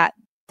look at that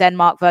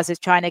Denmark versus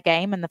China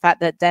game and the fact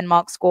that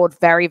Denmark scored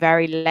very,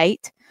 very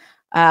late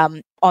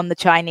on the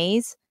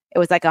Chinese, it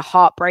was like a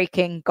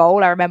heartbreaking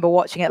goal. I remember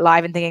watching it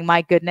live and thinking,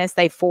 my goodness,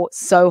 they fought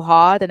so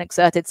hard and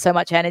exerted so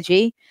much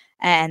energy,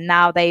 and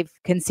now they've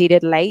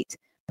conceded late.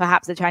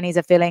 Perhaps the Chinese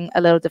are feeling a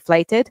little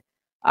deflated.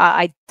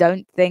 I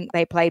don't think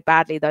they played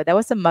badly, though. There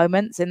were some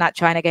moments in that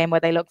China game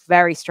where they looked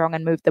very strong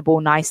and moved the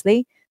ball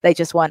nicely. They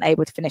just weren't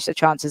able to finish the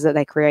chances that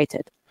they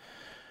created.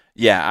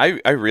 Yeah,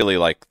 I really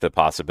like the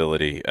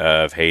possibility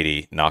of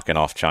Haiti knocking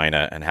off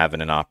China and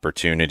having an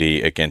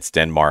opportunity against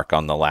Denmark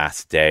on the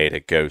last day to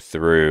go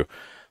through.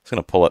 I was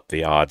going to pull up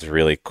the odds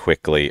really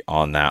quickly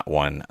on that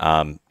one.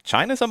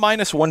 China's a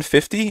minus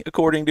 150,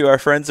 according to our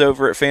friends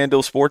over at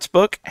FanDuel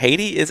Sportsbook.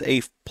 Haiti is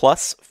a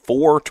plus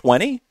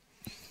 420.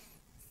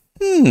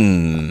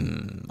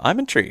 I'm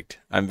intrigued.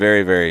 I'm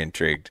very, very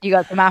intrigued. You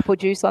got some apple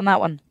juice on that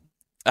one?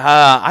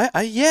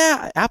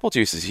 Yeah, apple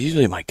juice is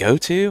usually my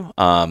go-to.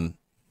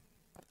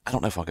 I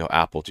don't know if I'll go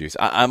apple juice.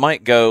 I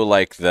might go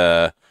like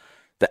the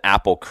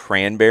apple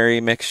cranberry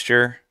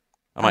mixture.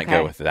 I might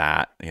go with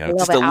that. You know,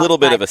 just a little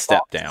bit of a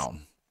step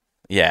down.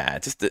 Yeah,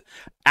 just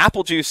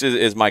apple juice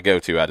is my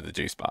go-to out of the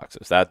juice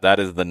boxes. That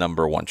is the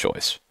number one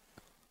choice.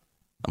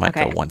 I might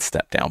go one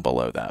step down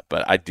below that,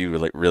 but I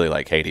do really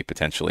like Haiti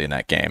potentially in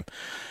that game.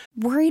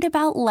 Worried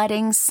about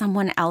letting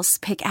someone else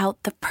pick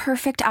out the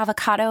perfect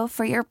avocado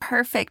for your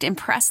perfect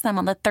impress them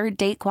on the third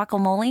date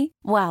guacamole?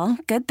 Well,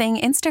 good thing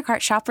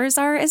Instacart shoppers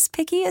are as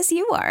picky as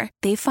you are.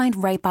 They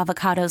find ripe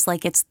avocados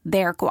like it's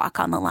their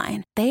guac on the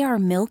line. They are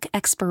milk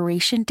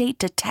expiration date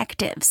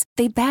detectives.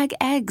 They bag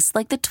eggs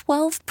like the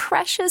 12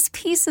 precious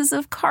pieces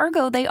of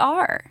cargo they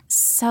are.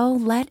 So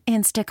let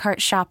Instacart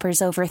shoppers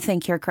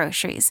overthink your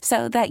groceries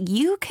so that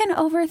you can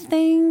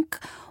overthink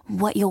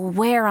what you'll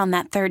wear on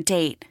that third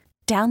date.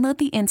 Download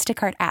the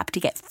Instacart app to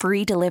get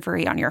free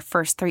delivery on your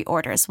first 3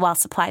 orders while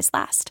supplies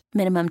last.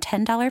 Minimum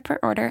 $10 per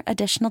order.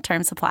 Additional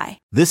terms apply.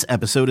 This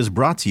episode is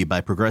brought to you by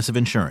Progressive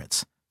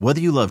Insurance.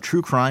 Whether you love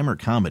true crime or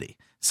comedy,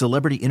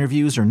 celebrity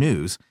interviews or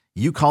news,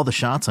 you call the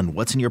shots on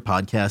what's in your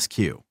podcast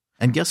queue.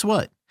 And guess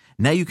what?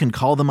 Now you can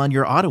call them on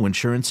your auto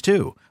insurance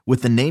too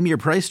with the Name Your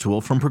Price tool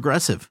from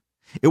Progressive.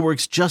 It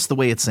works just the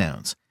way it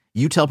sounds.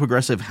 You tell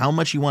Progressive how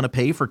much you want to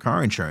pay for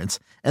car insurance,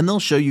 and they'll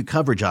show you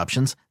coverage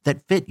options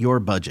that fit your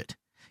budget.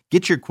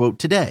 Get your quote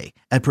today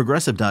at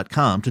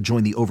Progressive.com to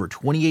join the over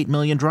 28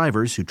 million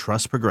drivers who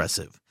trust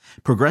Progressive.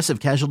 Progressive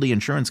Casualty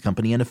Insurance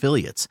Company and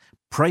Affiliates.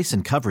 Price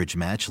and coverage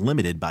match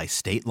limited by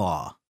state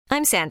law.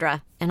 I'm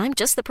Sandra, and I'm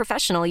just the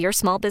professional your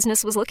small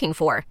business was looking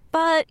for.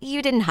 But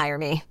you didn't hire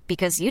me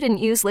because you didn't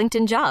use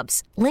LinkedIn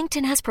Jobs.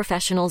 LinkedIn has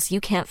professionals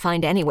you can't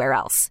find anywhere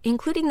else,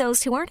 including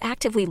those who aren't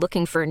actively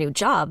looking for a new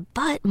job,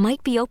 but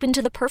might be open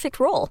to the perfect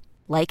role,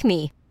 like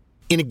me.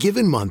 In a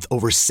given month,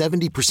 over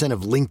 70%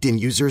 of LinkedIn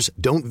users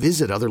don't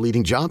visit other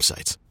leading job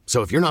sites.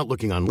 So if you're not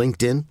looking on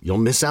LinkedIn, you'll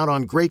miss out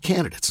on great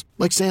candidates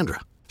like Sandra.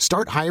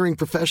 Start hiring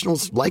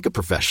professionals like a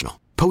professional.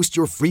 Post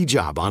your free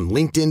job on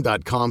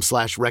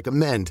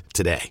linkedin.com/recommend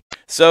today.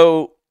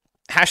 So,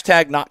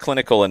 hashtag not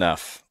clinical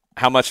enough.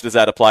 How much does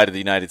that apply to the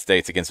United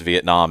States against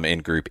Vietnam in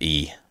Group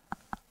E?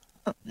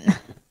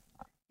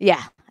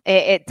 Yeah.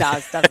 It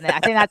does, doesn't it? I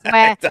think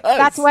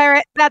that's where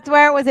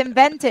it was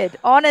invented.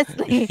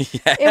 Honestly,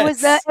 Yes. It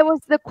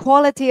was the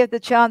quality of the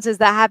chances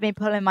that had me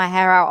pulling my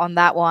hair out on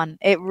that one.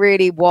 It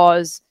really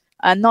was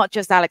not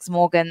just Alex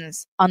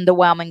Morgan's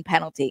underwhelming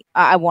penalty.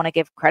 I want to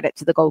give credit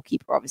to the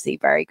goalkeeper. Obviously,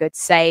 very good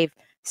save,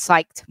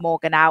 psyched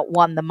Morgan out,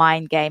 won the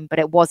mind game, but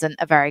it wasn't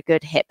a very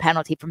good hit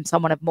penalty from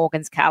someone of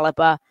Morgan's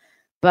caliber.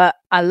 But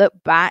I look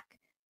back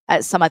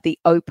at some of the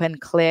open,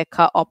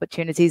 clear-cut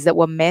opportunities that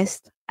were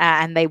missed.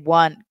 and they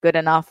weren't good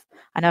enough.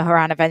 I know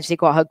Haran eventually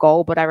got her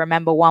goal, but I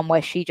remember one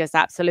where she just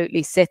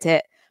absolutely sit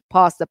it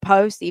past the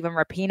post. Even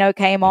Rapinoe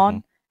came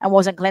on and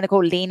wasn't clinical,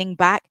 leaning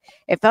back.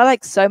 It felt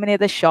like so many of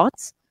the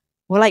shots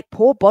were like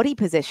poor body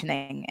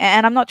positioning.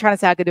 And I'm not trying to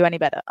say I could do any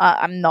better.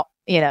 I'm not,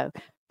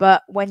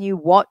 but when you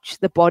watch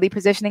the body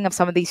positioning of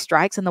some of these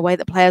strikes and the way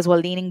that players were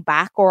leaning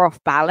back or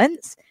off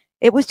balance,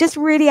 it was just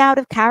really out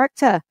of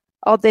character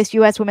of this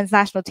US women's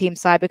national team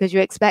side, because you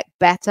expect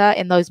better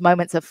in those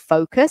moments of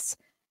focus.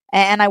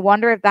 And I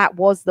wonder if that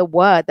was the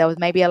word. There was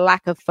maybe a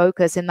lack of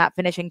focus in that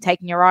finishing,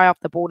 taking your eye off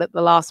the ball at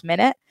the last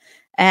minute.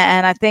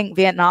 And I think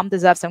Vietnam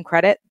deserves some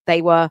credit.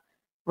 They were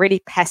really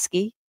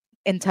pesky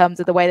in terms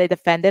of the way they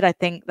defended. I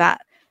think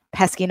that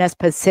peskiness,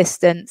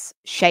 persistence,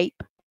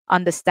 shape,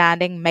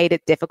 understanding made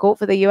it difficult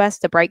for the US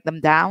to break them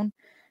down.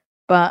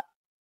 But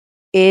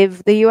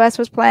if the US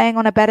was playing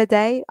on a better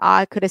day,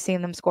 I could have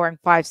seen them scoring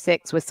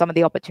 5-6 with some of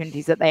the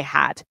opportunities that they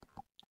had.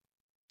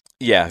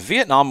 Yeah,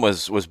 Vietnam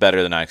was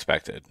better than I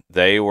expected.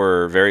 They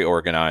were very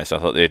organized. I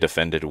thought they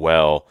defended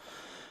well.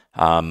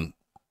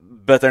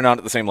 But they're not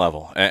at the same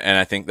level. And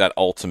I think that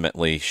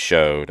ultimately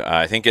showed.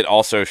 I think it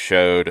also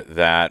showed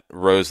that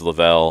Rose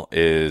Lavelle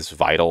is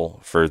vital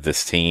for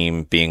this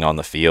team being on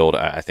the field.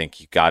 I think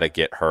you got to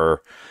get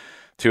her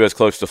to as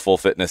close to full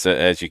fitness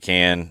as you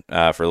can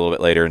for a little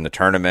bit later in the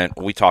tournament.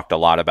 We talked a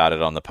lot about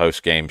it on the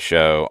post-game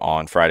show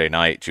on Friday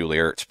night. Julie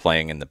Ertz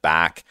playing in the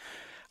back.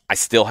 I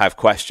still have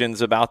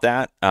questions about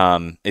that.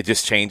 It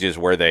just changes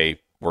where they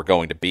were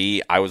going to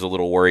be. I was a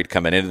little worried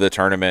coming into the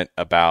tournament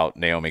about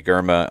Naomi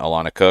Girma,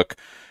 Alana Cook.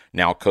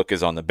 Now Cook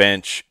is on the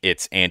bench.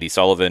 It's Andy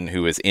Sullivan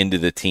who is into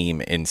the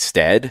team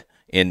instead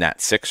in that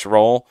 6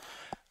 role.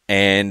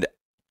 And,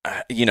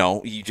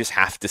 you just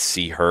have to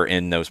see her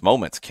in those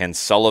moments. Can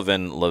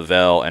Sullivan,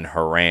 Lavelle, and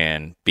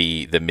Haran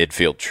be the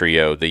midfield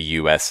trio the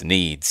U.S.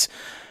 needs?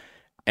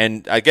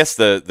 And I guess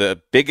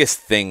the biggest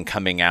thing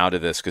coming out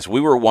of this, because we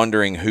were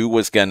wondering who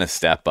was going to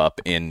step up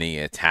in the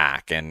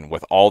attack, and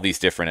with all these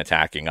different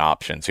attacking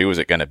options, who was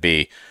it going to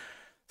be?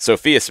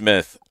 Sophia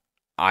Smith,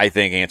 I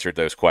think, answered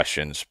those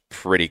questions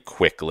pretty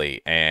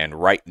quickly. And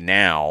right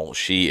now,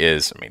 she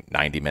is,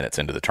 90 minutes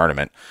into the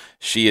tournament,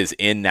 she is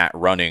in that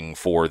running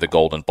for the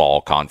golden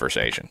ball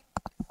conversation.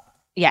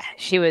 Yeah,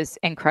 she was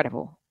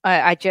incredible.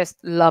 I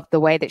just loved the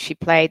way that she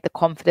played, the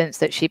confidence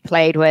that she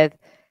played with.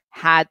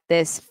 Had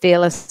this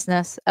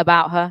fearlessness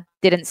about her.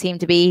 Didn't seem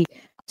to be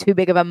too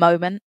big of a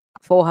moment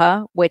for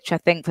her, which I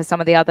think for some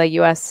of the other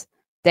US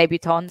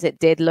debutants, it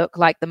did look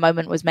like the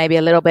moment was maybe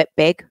a little bit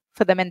big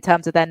for them in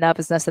terms of their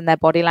nervousness and their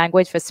body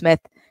language. For Smith,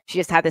 she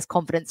just had this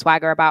confident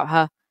swagger about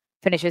her.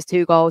 Finishes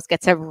 2 goals,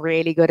 gets a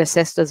really good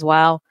assist as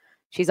well.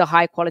 She's a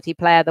high quality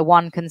player. The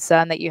one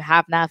concern that you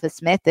have now for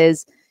Smith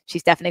is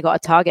she's definitely got a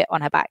target on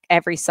her back.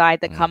 Every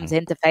side that comes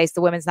in to face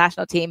the women's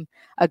national team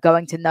are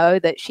going to know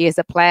that she is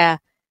a player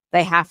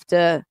they have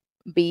to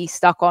be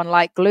stuck on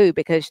like glue,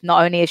 because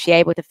not only is she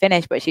able to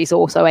finish, but she's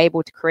also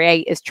able to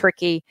create, is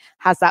tricky,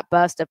 has that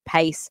burst of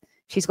pace.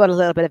 She's got a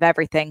little bit of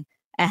everything.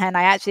 And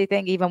I actually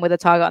think even with a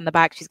target on the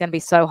back, she's going to be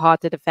so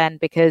hard to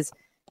defend because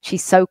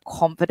she's so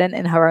confident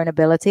in her own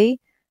ability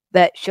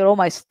that she'll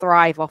almost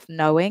thrive off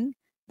knowing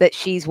that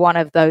she's one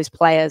of those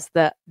players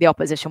that the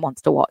opposition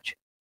wants to watch.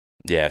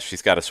 Yeah,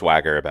 she's got a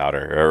swagger about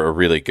her, or a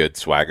really good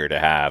swagger to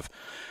have.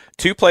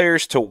 2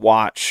 players to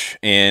watch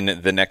in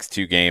the next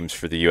 2 games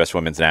for the U.S.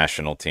 women's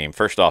national team.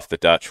 First off, the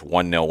Dutch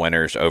 1-0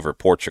 winners over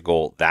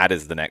Portugal. That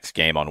is the next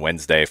game on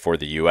Wednesday for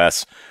the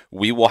U.S.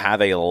 We will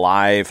have a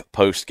live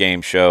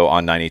post-game show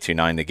on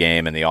 92.9 The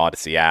Game and the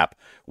Audacy app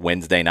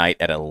Wednesday night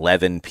at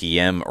 11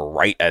 p.m.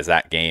 right as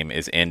that game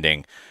is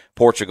ending.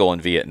 Portugal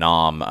and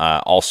Vietnam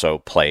also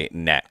play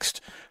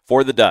next.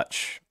 For the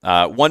Dutch,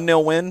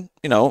 1-0 win,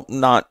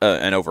 not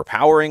an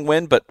overpowering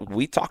win, but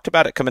we talked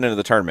about it coming into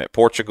the tournament.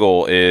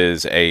 Portugal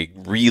is a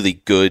really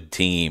good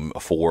team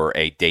for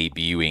a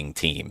debuting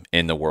team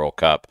in the World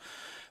Cup.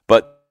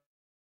 But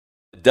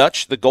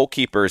Dutch, the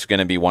goalkeeper, is going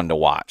to be one to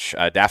watch.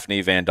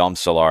 Daphne van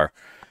Domselaar,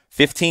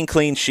 15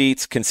 clean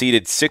sheets,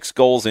 conceded 6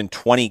 goals in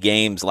 20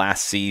 games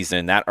last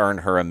season. That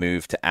earned her a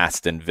move to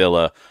Aston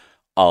Villa.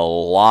 A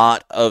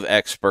lot of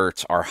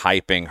experts are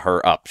hyping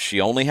her up. She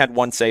only had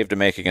 1 save to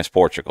make against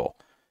Portugal.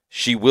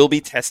 She will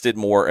be tested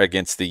more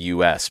against the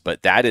U.S.,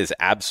 but that is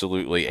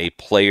absolutely a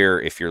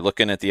player if you're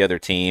looking at the other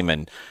team.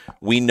 And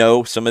we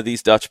know some of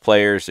these Dutch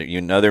players,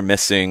 they're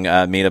missing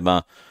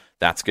Miedema.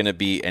 That's going to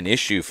be an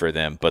issue for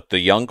them. But the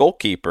young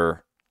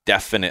goalkeeper,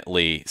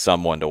 definitely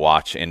someone to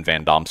watch in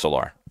Van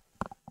Domselaar.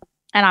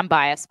 And I'm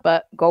biased,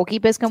 but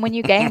goalkeepers can win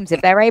you games.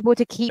 If they're able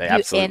to keep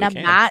you in a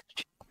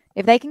match,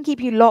 if they can keep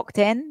you locked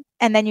in,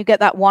 and then you get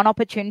that one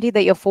opportunity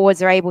that your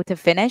forwards are able to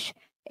finish,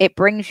 it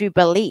brings you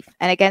belief.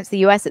 And against the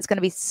US, it's going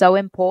to be so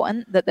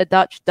important that the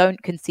Dutch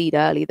don't concede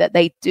early, that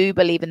they do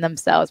believe in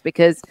themselves,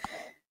 because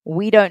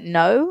we don't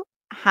know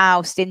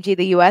how stingy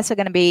the US are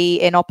going to be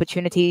in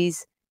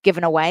opportunities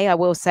given away. I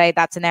will say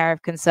that's an area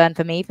of concern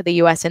for me for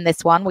the US in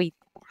this one. We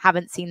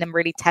haven't seen them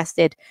really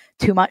tested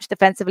too much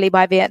defensively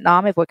by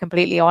Vietnam, if we're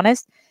completely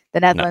honest. The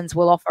Netherlands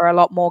will offer a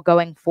lot more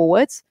going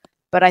forwards.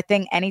 But I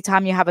think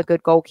anytime you have a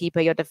good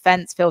goalkeeper, your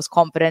defense feels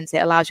confidence.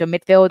 It allows your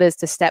midfielders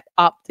to step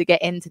up to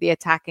get into the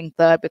attacking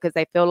third because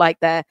they feel like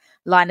their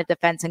line of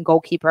defense and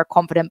goalkeeper are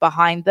confident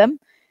behind them.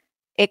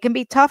 It can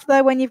be tough,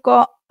 though, when you've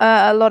got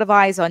a lot of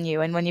eyes on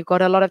you and when you've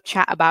got a lot of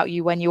chat about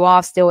you when you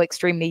are still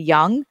extremely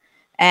young.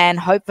 And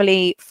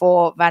hopefully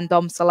for Van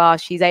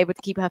Domselaar, she's able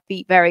to keep her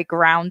feet very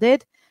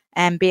grounded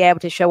and be able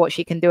to show what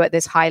she can do at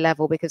this high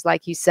level. Because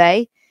like you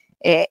say,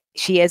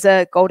 she is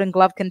a Golden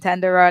Glove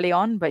contender early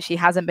on, but she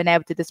hasn't been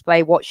able to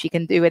display what she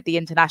can do at the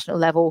international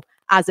level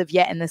as of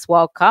yet in this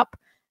World Cup.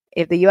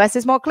 If the US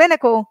is more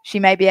clinical, she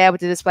may be able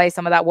to display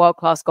some of that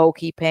world-class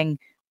goalkeeping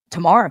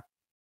tomorrow.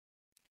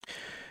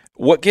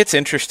 What gets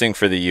interesting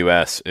for the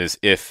US is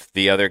if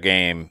the other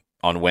game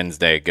on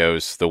Wednesday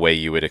goes the way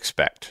you would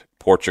expect,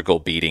 Portugal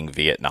beating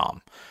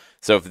Vietnam.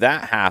 So if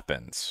that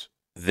happens,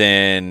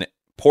 then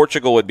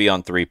Portugal would be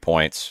on 3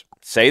 points.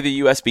 Say the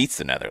U.S. beats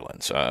the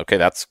Netherlands. Okay,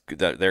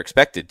 they're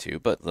expected to,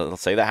 but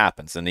let's say that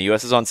happens. And the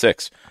U.S. is on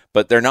 6,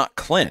 but they're not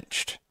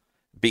clinched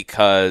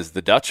because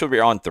the Dutch will be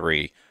on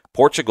 3,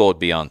 Portugal would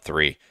be on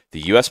 3.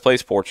 The U.S.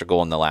 plays Portugal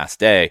on the last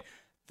day.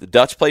 The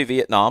Dutch play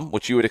Vietnam,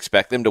 which you would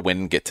expect them to win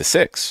and get to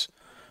 6.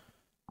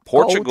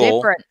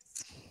 Portugal,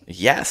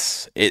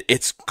 yes,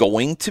 it's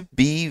going to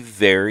be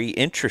very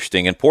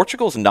interesting. And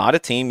Portugal's not a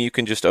team you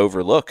can just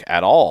overlook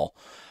at all.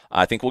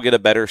 I think we'll get a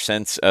better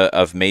sense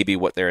of maybe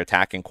what their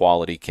attacking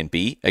quality can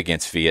be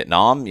against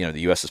Vietnam. The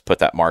U.S. has put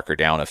that marker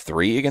down of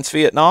 3 against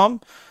Vietnam.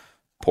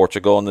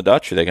 Portugal and the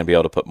Dutch, are they going to be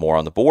able to put more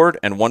on the board?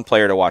 And one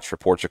player to watch for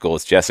Portugal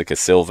is Jessica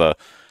Silva,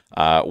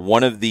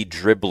 one of the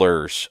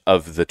dribblers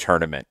of the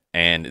tournament.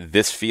 And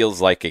this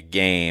feels like a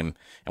game,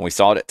 and we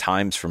saw it at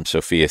times from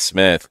Sophia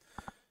Smith.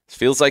 It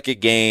feels like a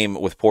game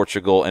with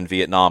Portugal and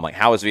Vietnam. Like,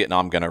 how is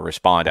Vietnam going to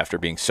respond after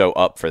being so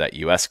up for that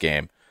U.S.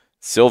 game?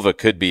 Silva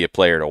could be a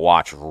player to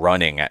watch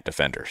running at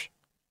defenders.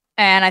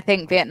 And I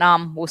think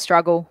Vietnam will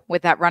struggle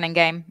with that running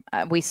game.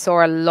 We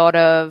saw a lot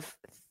of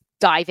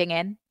diving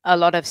in, a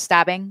lot of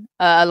stabbing,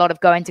 a lot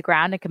of going to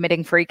ground and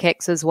committing free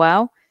kicks as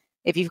well.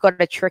 If you've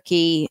got a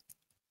tricky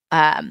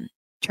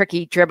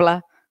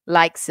dribbler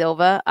like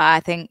Silva, I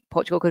think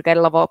Portugal could get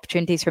a lot of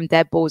opportunities from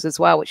dead balls as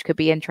well, which could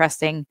be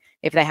interesting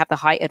if they have the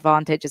height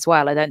advantage as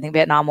well. I don't think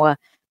Vietnam were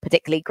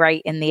particularly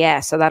great in the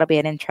air, so that'll be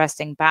an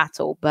interesting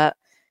battle. But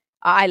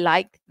I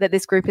like that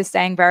this group is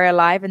staying very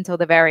alive until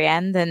the very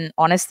end. And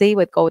honestly,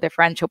 with goal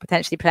differential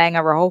potentially playing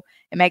a role,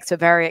 it makes for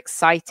very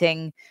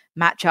exciting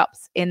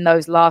matchups in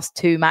those last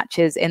 2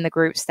 matches in the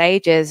group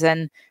stages.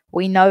 And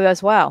we know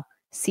as well,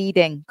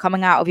 seeding,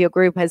 coming out of your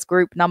group as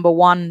group number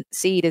 1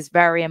 seed is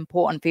very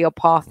important for your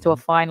path to a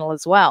final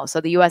as well.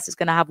 So the US is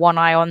going to have one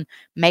eye on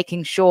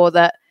making sure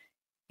that,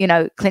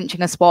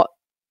 clinching a spot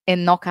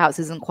in knockouts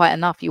isn't quite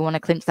enough. You want to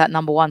clinch that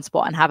number 1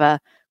 spot and have a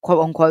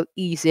quote unquote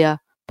easier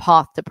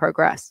path to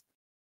progress.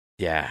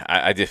 Yeah,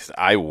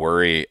 I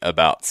worry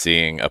about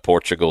seeing a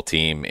Portugal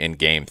team in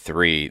game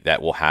 3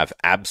 that will have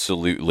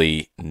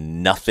absolutely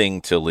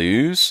nothing to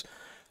lose,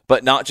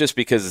 but not just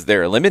because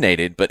they're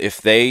eliminated, but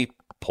if they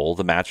pull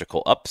the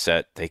magical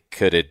upset, they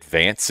could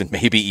advance and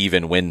maybe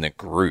even win the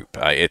group.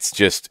 It's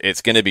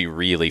going to be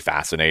really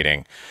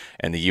fascinating,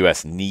 and the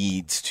U.S.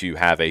 needs to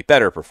have a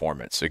better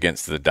performance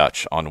against the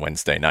Dutch on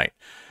Wednesday night.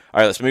 All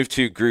right, let's move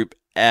to Group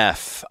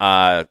F.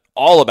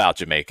 All about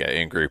Jamaica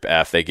in Group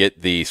F. They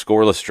get the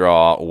scoreless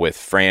draw with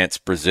France.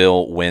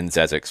 Brazil wins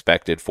as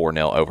expected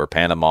 4-0 over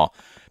Panama.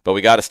 But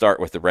we got to start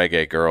with the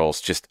Reggae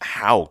Girls. Just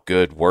how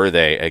good were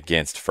they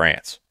against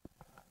France?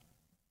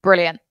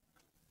 Brilliant.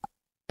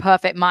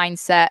 Perfect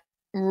mindset.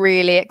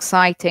 Really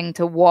exciting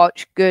to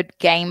watch. Good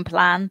game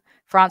plan.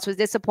 France was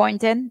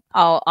disappointing.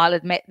 I'll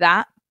admit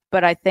that.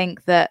 But I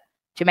think that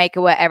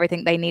Jamaica were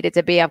everything they needed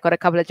to be. I've got a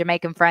couple of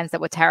Jamaican friends that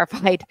were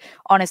terrified,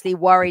 honestly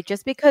worried,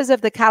 just because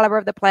of the caliber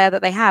of the player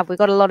that they have. We've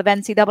got a lot of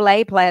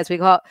NCAA players. We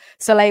got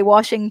Soleil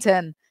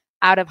Washington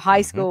out of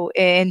high school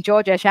in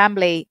Georgia,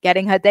 Chambly,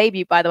 getting her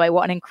debut, by the way.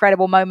 What an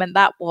incredible moment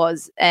that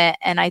was.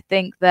 And I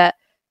think that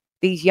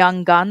these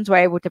young guns were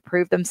able to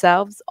prove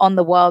themselves on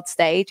the world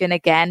stage. And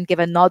again, give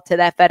a nod to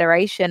their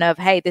federation of,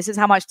 hey, this is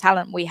how much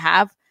talent we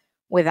have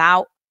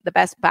without the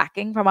best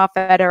backing from our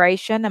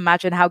federation.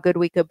 Imagine how good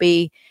we could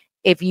be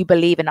if you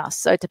believe in us.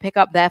 So to pick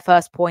up their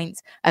first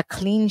points, a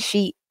clean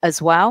sheet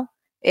as well,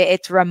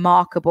 it's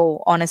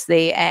remarkable,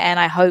 honestly. And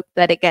I hope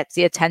that it gets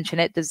the attention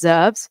it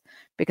deserves,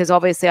 because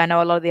obviously I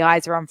know a lot of the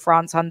eyes are on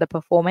France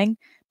underperforming,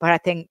 but I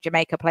think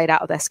Jamaica played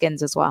out of their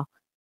skins as well.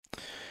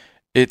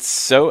 It's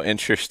so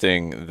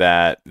interesting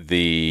that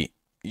the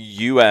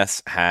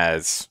U.S.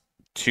 has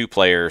 2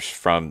 players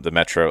from the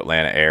Metro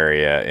Atlanta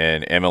area,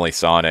 and Emily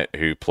Sonnet,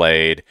 who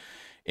played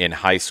in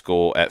high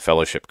school at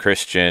Fellowship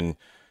Christian,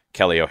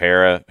 Kelly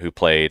O'Hara, who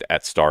played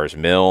at Stars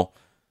Mill.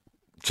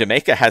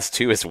 Jamaica has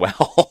 2 as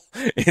well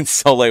in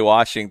Soleil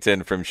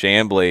Washington from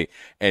Chambly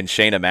and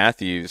Shayna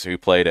Matthews, who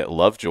played at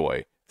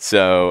Lovejoy.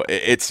 So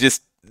it's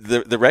just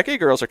the Reggae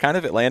Girls are kind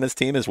of Atlanta's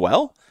team as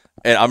well.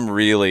 And I'm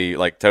really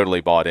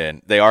totally bought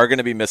in. They are going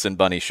to be missing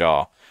Bunny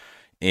Shaw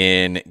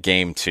in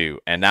game 2.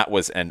 And that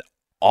was an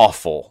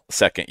awful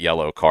second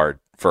yellow card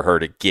for her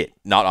to get,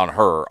 not on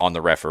her, on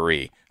the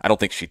referee. I don't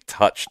think she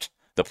touched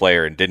the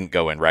player and didn't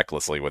go in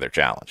recklessly with her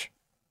challenge.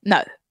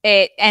 No.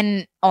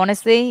 And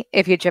honestly,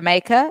 if you're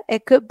Jamaica,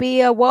 it could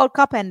be a World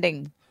Cup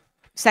ending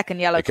second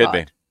yellow card. It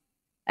could be.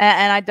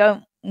 And I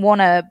don't want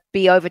to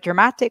be over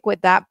dramatic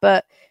with that,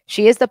 but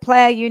she is the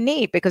player you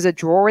need, because a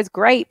draw is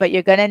great, but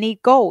you're going to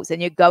need goals,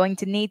 and you're going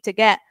to need to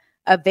get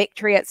a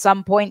victory at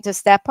some point to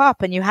step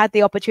up. And you had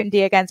the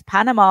opportunity against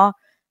Panama,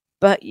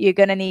 but you're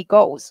going to need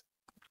goals.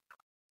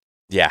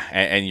 Yeah,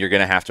 and you're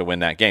going to have to win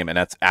that game, and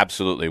that's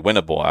absolutely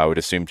winnable. I would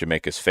assume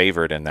Jamaica's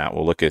favored in that.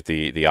 We'll look at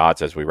the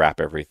odds as we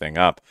wrap everything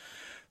up.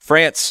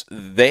 France,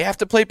 they have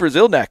to play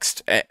Brazil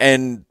next,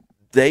 and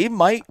they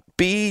might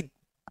be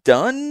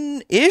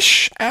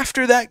done-ish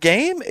after that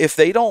game if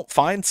they don't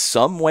find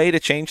some way to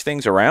change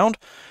things around.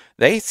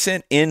 They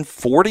sent in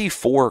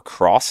 44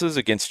 crosses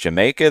against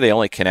Jamaica. They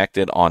only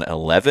connected on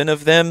 11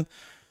 of them.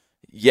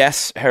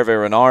 Yes,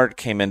 Hervé Renard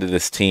came into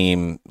this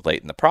team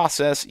late in the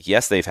process.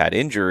 Yes, they've had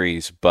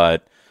injuries,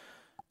 but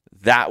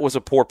that was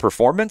a poor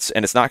performance,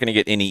 and it's not going to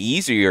get any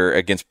easier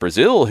against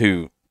Brazil,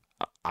 who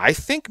I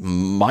think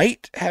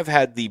might have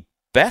had the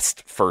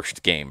best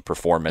first game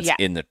performance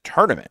in the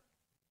tournament.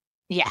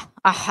 Yeah,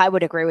 I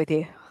would agree with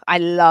you. I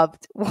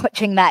loved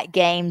watching that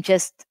game,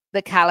 just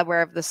the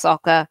caliber of the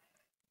soccer.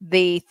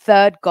 The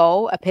third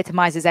goal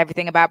epitomizes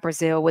everything about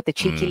Brazil, with the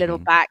cheeky little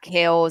back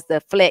heels,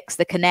 the flicks,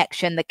 the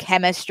connection, the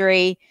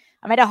chemistry.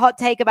 I made a hot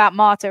take about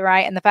Marta,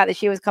 right? And the fact that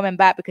she was coming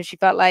back because she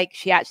felt like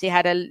she actually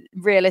had a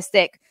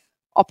realistic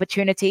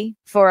opportunity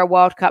for a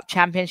World Cup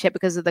championship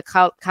because of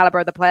the caliber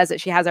of the players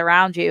that she has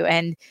around you.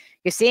 And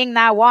you're seeing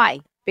now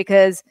why,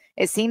 because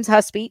it seems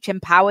her speech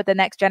empowered the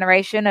next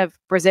generation of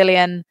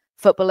Brazilian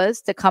footballers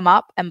to come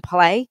up and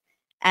play,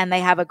 and they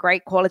have a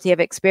great quality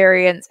of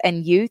experience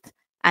and youth,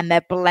 and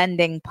they're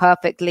blending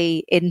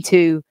perfectly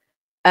into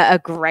a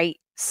great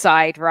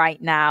side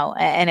right now.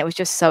 And it was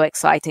just so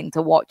exciting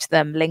to watch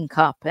them link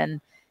up.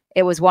 And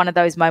it was one of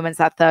those moments,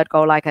 that third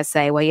goal, like I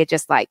say, where you're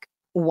just like,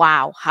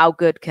 wow, how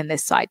good can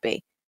this side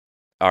be?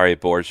 Ari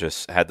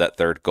Borges had that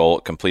third goal.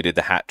 It completed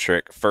the hat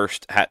trick,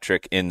 first hat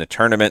trick in the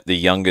tournament, the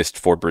youngest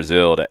for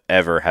Brazil to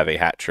ever have a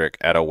hat trick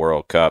at a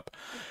World Cup.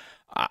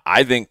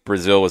 I think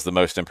Brazil was the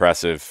most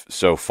impressive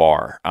so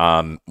far.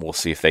 We'll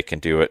see if they can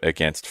do it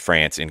against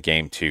France in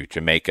game 2.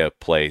 Jamaica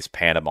plays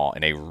Panama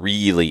in a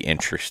really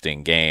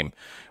interesting game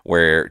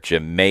where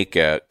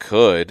Jamaica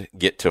could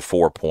get to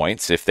 4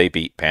 points if they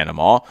beat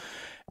Panama,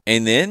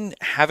 and then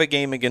have a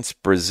game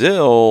against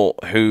Brazil,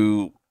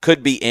 who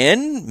could be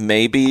in.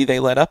 Maybe they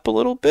let up a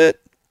little bit.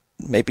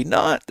 Maybe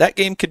not. That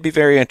game could be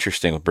very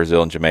interesting with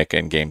Brazil and Jamaica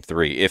in game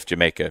 3 if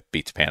Jamaica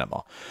beats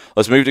Panama.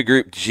 Let's move to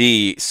Group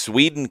G.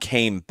 Sweden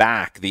came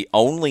back, the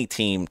only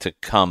team to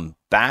come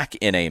back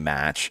in a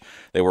match.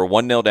 They were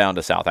 1-0 down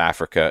to South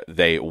Africa.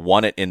 They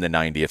won it in the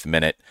 90th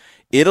minute.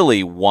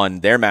 Italy won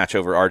their match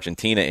over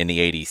Argentina in the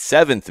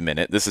 87th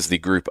minute. This is the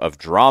group of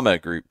drama,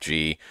 Group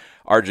G.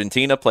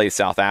 Argentina plays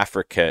South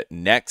Africa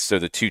next, so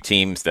the two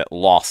teams that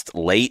lost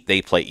late,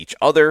 they play each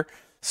other.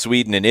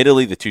 Sweden and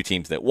Italy, the two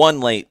teams that won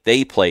late,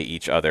 they play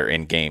each other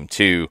in game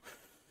 2.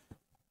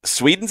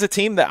 Sweden's a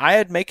team that I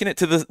had making it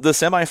to the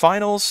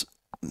semifinals.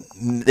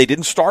 They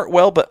didn't start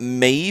well, but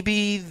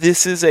maybe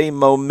this is a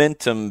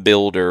momentum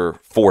builder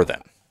for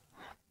them.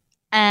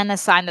 And a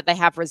sign that they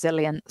have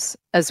resilience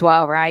as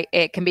well, right?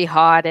 It can be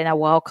hard in a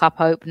World Cup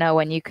opener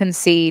when you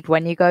concede,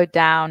 when you go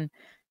down,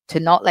 to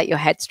not let your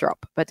heads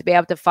drop, but to be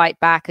able to fight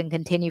back and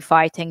continue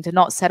fighting, to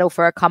not settle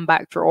for a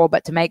comeback draw,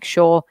 but to make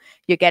sure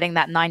you're getting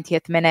that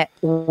 90th minute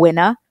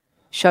winner,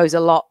 shows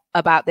a lot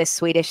about this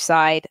Swedish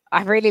side.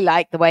 I really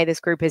like the way this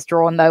group is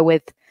drawn, though,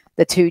 with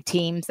the two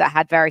teams that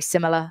had very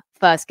similar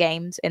first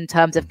games in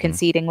terms of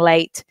conceding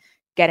late,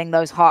 getting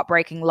those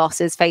heartbreaking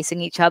losses, facing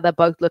each other,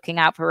 both looking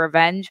out for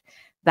revenge.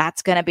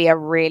 That's going to be a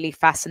really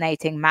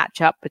fascinating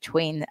matchup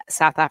between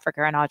South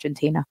Africa and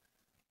Argentina.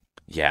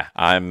 Yeah,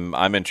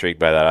 I'm intrigued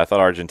by that. I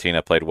thought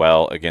Argentina played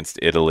well against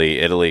Italy.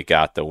 Italy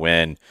got the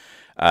win.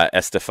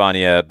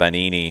 Estefania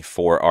Banini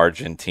for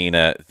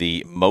Argentina,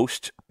 the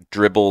most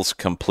dribbles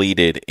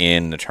completed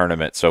in the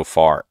tournament so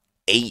far.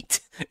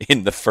 8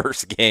 in the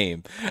first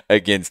game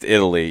against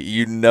Italy.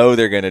 You know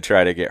they're going to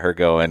try to get her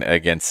going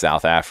against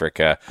South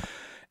Africa.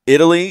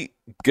 Italy,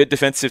 good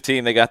defensive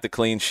team. They got the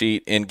clean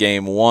sheet in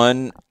game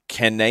 1.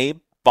 Can they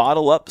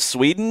bottle up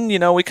Sweden? You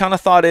know, we kind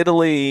of thought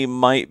Italy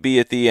might be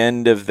at the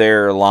end of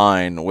their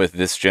line with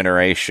this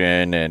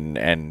generation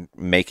and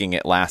making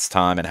it last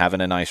time and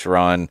having a nice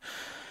run.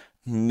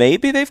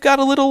 Maybe they've got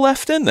a little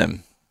left in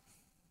them.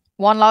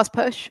 One last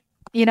push,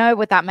 you know,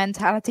 with that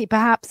mentality,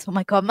 perhaps. Oh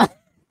my God,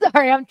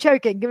 sorry, I'm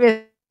choking. Give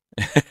me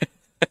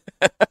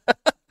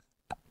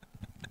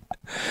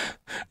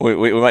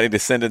we might need to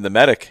send in the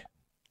medic.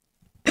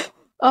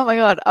 Oh my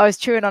God, I was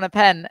chewing on a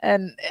pen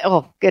and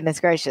oh, goodness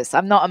gracious.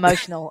 I'm not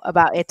emotional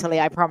about Italy,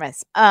 I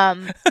promise.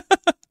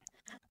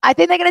 I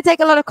think they're going to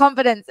take a lot of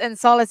confidence and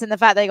solace in the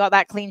fact they got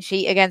that clean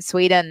sheet against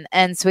Sweden,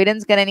 and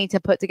Sweden's going to need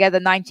to put together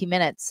 90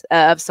 minutes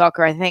of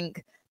soccer. I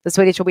think the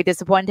Swedish will be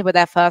disappointed with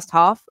their first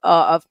half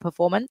of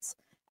performance,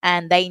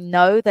 and they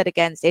know that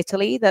against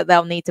Italy that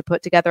they'll need to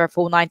put together a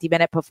full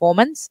 90-minute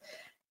performance.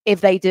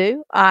 If they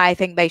do, I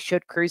think they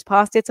should cruise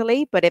past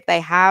Italy. But if they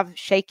have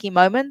shaky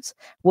moments,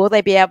 will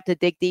they be able to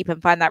dig deep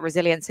and find that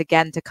resilience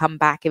again to come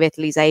back if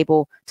Italy's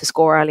able to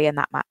score early in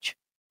that match?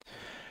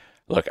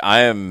 Look, I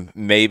am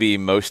maybe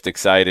most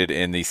excited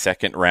in the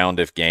second round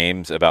of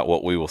games about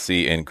what we will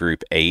see in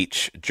Group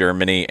H,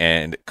 Germany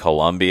and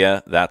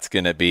Colombia. That's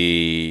going to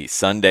be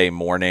Sunday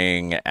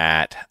morning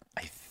at,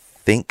 I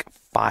think,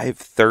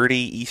 5:30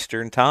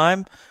 Eastern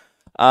time.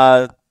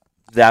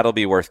 That'll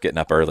be worth getting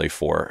up early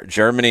for.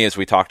 Germany, as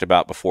we talked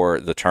about before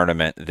the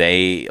tournament,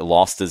 they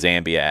lost to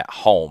Zambia at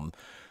home.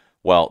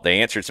 Well, they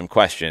answered some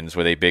questions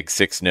with a big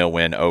 6-0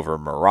 win over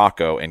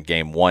Morocco in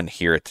Game 1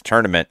 here at the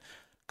tournament.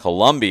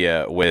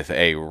 Colombia with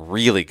a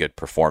really good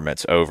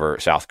performance over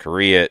South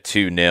Korea,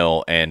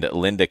 2-0, and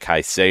Linda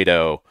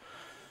Caicedo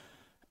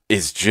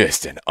is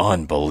just an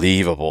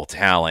unbelievable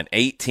talent.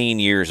 18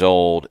 years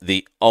old,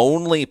 the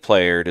only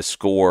player to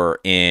score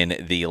in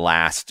the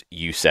last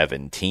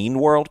U17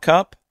 World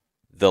Cup,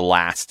 the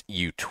last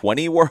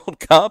U20 World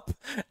Cup,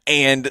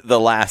 and the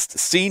last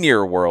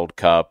Senior World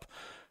Cup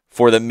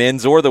for the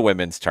men's or the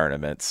women's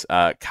tournaments.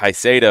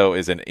 Caicedo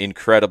is an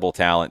incredible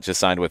talent, just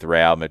signed with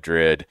Real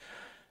Madrid.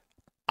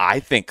 I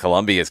think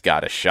Colombia's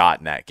got a shot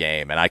in that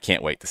game, and I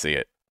can't wait to see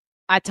it.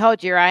 I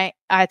told you, right?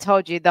 I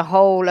told you the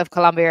whole of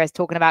Colombia is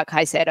talking about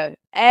Caicedo.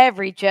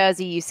 Every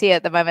jersey you see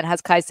at the moment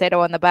has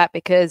Caicedo on the back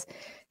because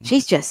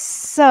she's just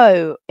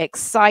so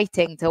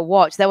exciting to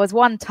watch. There was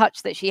one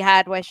touch that she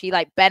had where she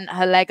bent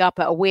her leg up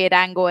at a weird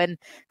angle and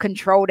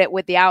controlled it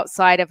with the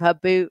outside of her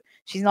boot.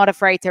 She's not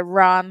afraid to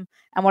run.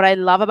 And what I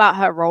love about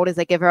her role is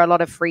they give her a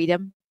lot of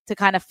freedom to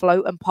kind of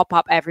float and pop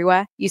up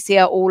everywhere. You see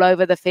her all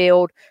over the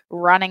field,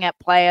 running at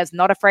players,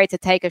 not afraid to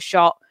take a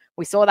shot.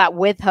 We saw that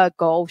with her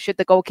goal. Should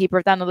the goalkeeper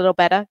have done a little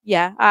better?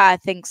 Yeah, I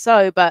think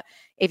so. But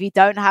if you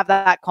don't have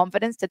that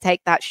confidence to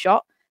take that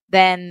shot,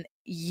 then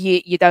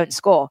you don't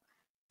score.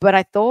 But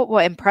I thought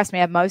what impressed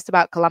me most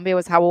about Colombia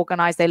was how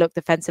organized they looked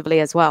defensively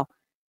as well.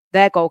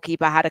 Their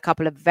goalkeeper had a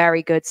couple of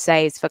very good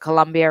saves for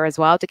Colombia as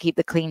well to keep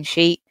the clean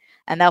sheet,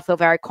 and they'll feel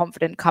very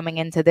confident coming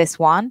into this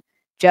one.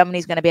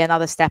 Germany's going to be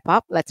another step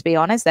up. Let's be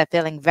honest. They're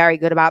feeling very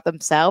good about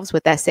themselves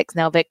with their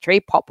 6-0 victory.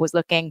 Pop was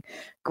looking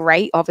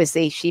great.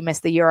 Obviously, she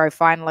missed the Euro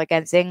final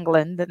against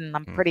England, and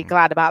I'm pretty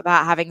glad about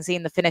that, having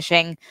seen the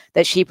finishing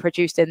that she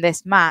produced in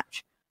this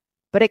match.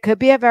 But it could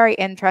be a very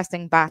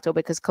interesting battle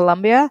because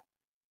Colombia,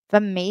 for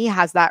me,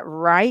 has that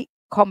right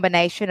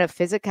combination of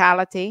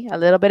physicality, a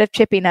little bit of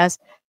chippiness,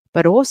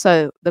 but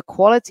also the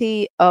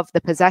quality of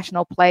the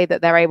possessional play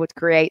that they're able to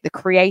create, the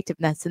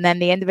creativeness, and then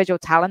the individual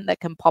talent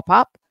that can pop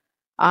up.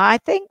 I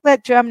think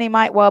that Germany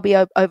might well be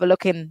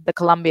overlooking the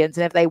Colombians,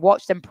 and if they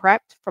watched and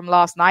prepped from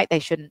last night, they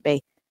shouldn't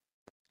be.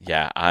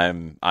 Yeah,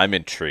 I'm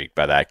intrigued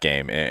by that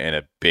game in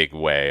a big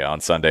way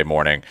on Sunday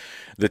morning.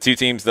 The two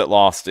teams that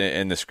lost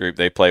in this group,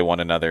 they play one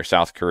another,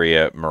 South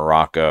Korea,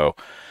 Morocco.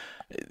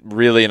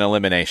 Really an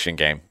elimination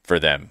game for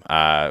them.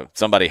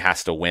 Somebody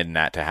has to win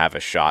that to have a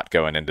shot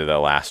going into the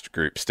last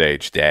group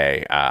stage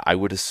day. I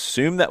would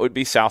assume that would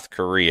be South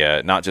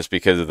Korea, not just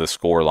because of the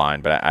score line,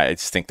 but I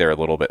just think they're a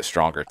little bit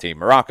stronger team.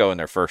 Morocco in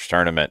their first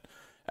tournament,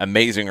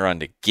 amazing run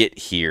to get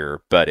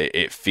here, but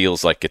it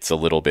feels like it's a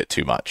little bit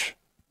too much.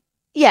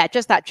 Yeah,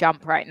 just that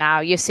jump right now.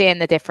 You're seeing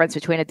the difference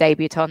between a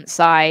debutante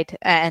side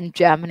and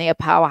Germany, a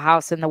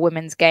powerhouse in the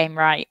women's game,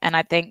 right? And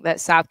I think that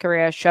South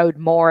Korea showed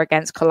more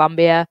against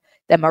Colombia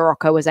than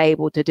Morocco was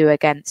able to do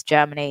against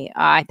Germany.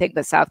 I think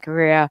that South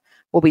Korea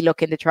will be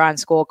looking to try and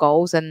score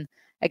goals. And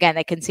again,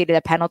 they conceded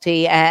a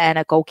penalty and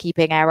a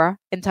goalkeeping error.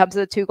 In terms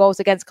of the 2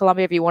 goals against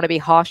Colombia, if you want to be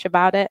harsh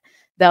about it,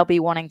 they'll be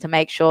wanting to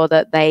make sure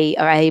that they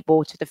are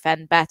able to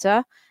defend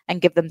better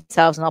and give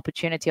themselves an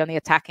opportunity on the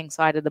attacking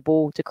side of the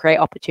ball to create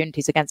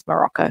opportunities against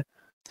Morocco.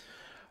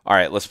 All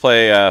right, let's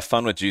play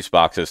Fun with Juice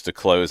Boxes to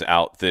close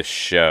out this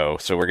show.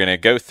 So we're going to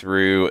go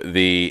through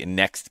the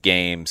next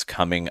games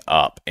coming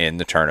up in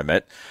the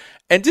tournament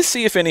and just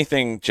see if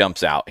anything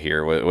jumps out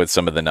here with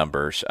some of the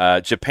numbers.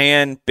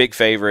 Japan, big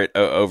favorite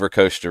over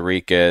Costa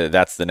Rica.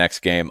 That's the next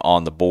game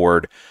on the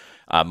board.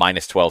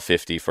 Minus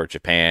 1250 for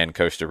Japan.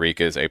 Costa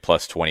Rica is a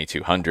plus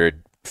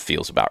 2200.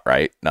 Feels about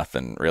right.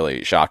 Nothing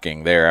really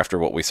shocking there after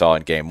what we saw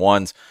in game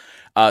 1s.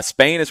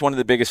 Spain is one of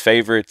the biggest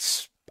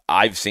favorites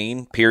I've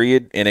seen,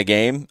 period, in a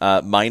game.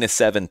 Minus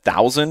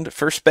 7,000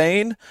 for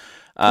Spain.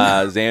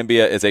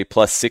 Zambia is a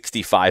plus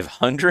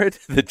 6,500.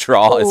 The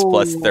draw is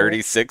plus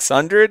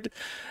 3,600.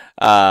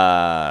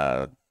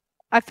 I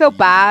feel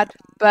bad,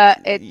 but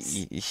it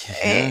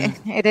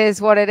is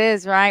what it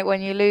is, right?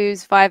 When you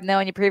lose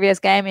 5-0 in your previous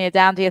game and you're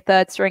down to your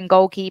third string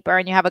goalkeeper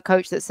and you have a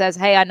coach that says,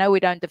 hey, I know we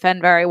don't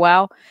defend very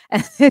well.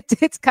 And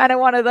it's kind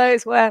of one of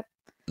those where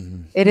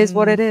it is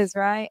what it is,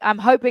 right? I'm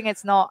hoping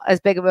it's not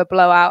as big of a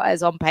blowout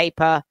as on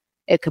paper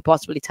it could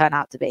possibly turn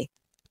out to be.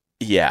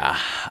 Yeah.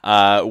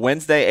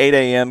 Wednesday, 8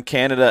 a.m.,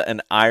 Canada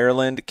and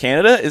Ireland.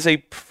 Canada is a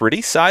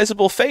pretty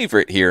sizable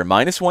favorite here,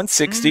 minus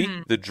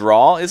 160. The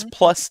draw is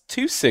plus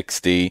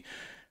 260.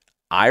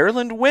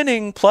 Ireland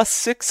winning plus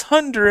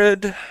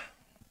 600.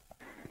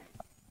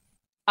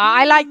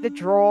 I like the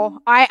draw.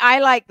 I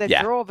like the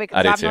draw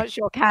because I'm too. not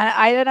sure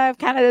I don't know if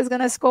Canada's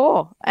going to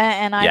score.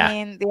 And I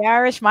mean, the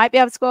Irish might be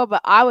able to score,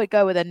 but I would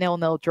go with a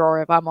 0-0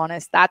 draw if I'm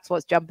honest. That's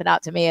what's jumping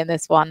out to me in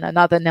this one.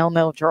 Another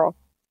 0-0 draw.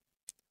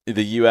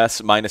 The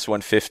U.S. minus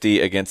 150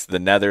 against the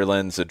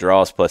Netherlands. The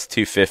draw is plus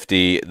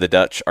 250. The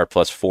Dutch are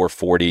plus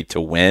 440 to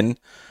win.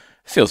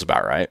 Feels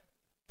about right.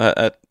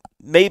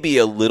 Maybe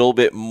a little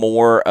bit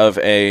more on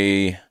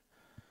the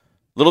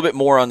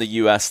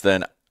U.S.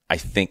 than I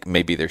think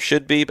maybe there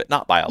should be, but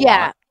not by a lot.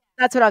 Yeah,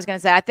 that's what I was going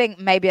to say. I think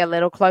maybe a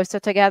little closer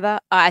together.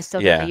 I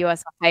still think the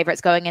U.S. are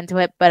favorites going into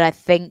it, but I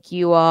think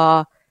you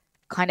are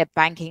kind of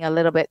banking a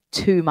little bit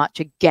too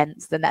much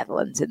against the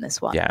Netherlands in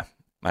this one. Yeah.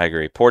 I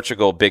agree.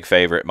 Portugal, big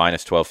favorite,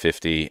 minus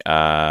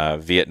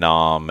 1250.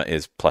 Vietnam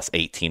is plus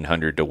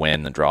 1800 to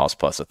win. The draw is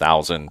plus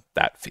 1000.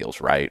 That feels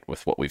right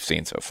with what we've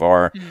seen so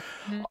far.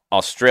 Mm-hmm.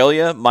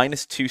 Australia,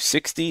 minus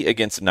 260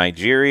 against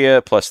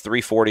Nigeria, plus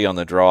 340 on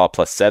the draw,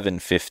 plus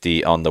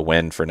 750 on the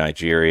win for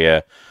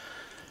Nigeria.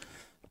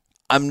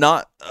 I'm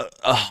not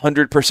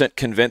 100%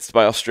 convinced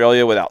by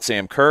Australia without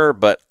Sam Kerr,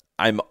 but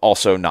I'm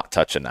also not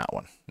touching that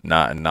one.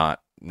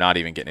 Not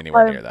even getting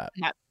anywhere near that.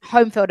 No.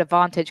 Home field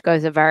advantage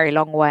goes a very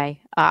long way,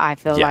 I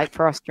feel like,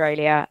 for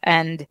Australia.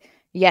 And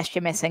yes,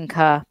 you're missing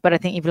Kerr, but I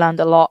think you've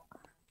learned a lot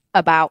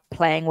about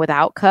playing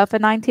without Kerr for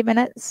 90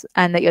 minutes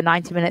and that you're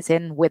 90 minutes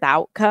in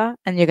without Kerr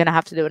and you're going to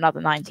have to do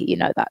another 90. You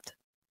know that.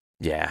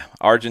 Yeah.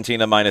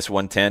 Argentina minus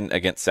 110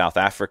 against South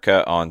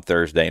Africa on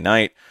Thursday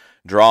night.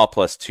 Draw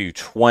plus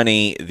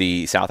 220.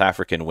 The South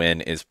African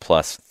win is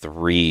plus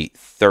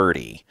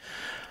 330.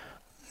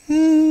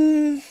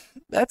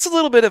 That's a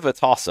little bit of a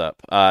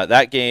toss-up.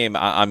 That game,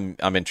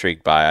 I'm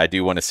intrigued by. I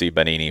do want to see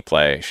Banini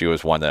play. She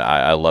was one that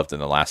I loved in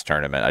the last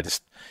tournament. I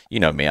just,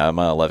 you know me, I'm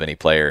a love any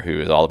player who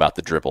is all about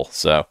the dribble.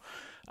 So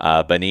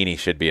Banini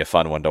should be a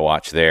fun one to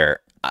watch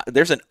there.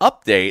 There's an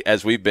update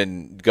as we've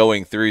been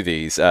going through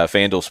these.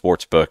 FanDuel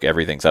Sportsbook,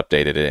 everything's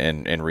updated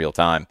in real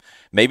time.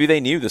 Maybe they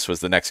knew this was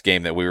the next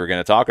game that we were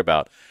going to talk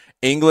about.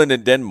 England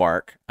and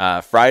Denmark,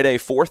 Friday,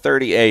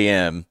 4:30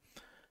 a.m.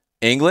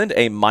 England,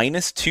 a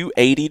minus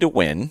 280 to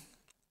win.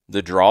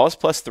 The draw is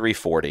plus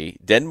 340.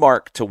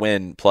 Denmark to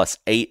win plus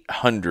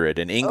 800.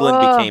 And England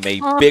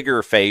became a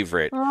bigger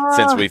favorite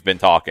since we've been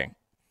talking.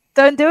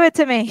 Don't do it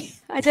to me.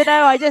 I don't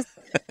know.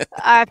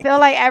 I feel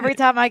like every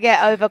time I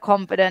get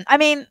overconfident. I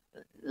mean,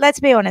 let's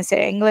be honest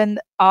here.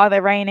 England are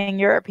the reigning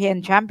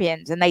European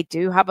champions, and they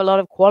do have a lot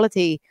of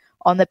quality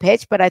on the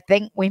pitch, but I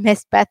think we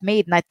missed Beth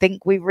Mead, and I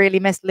think we really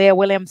missed Leah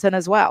Williamson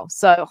as well.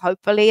 So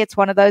hopefully it's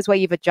one of those where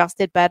you've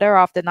adjusted better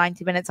after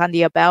 90 minutes under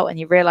your belt and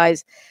you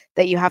realize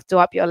that you have to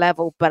up your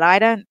level. But I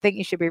don't think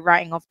you should be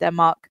writing off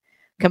Denmark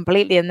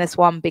completely in this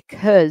one,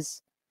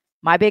 because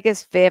my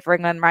biggest fear for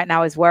England right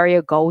now is where are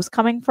your goals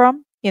coming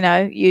from? You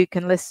know, you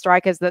can list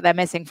strikers that they're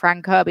missing,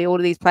 Frank Kirby, all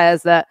of these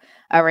players that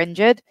are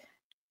injured.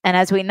 And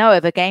as we know,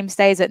 if a game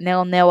stays at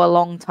 0-0 a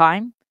long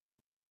time,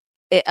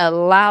 it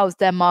allows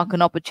Denmark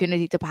an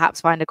opportunity to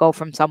perhaps find a goal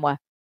from somewhere.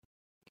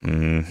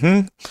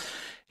 Mm-hmm.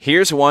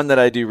 Here's one that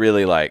I do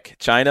really like.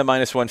 China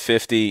minus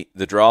 150,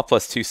 the draw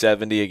plus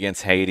 270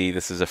 against Haiti.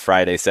 This is a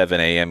Friday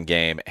 7 a.m.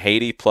 game.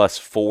 Haiti plus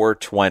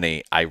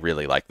 420. I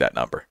really like that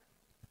number.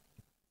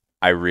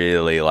 I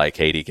really like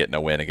Haiti getting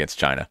a win against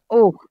China.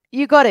 Oh,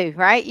 you got to,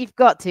 right? You've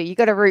got to. You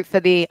got to root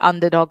for the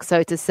underdog,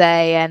 so to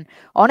say. And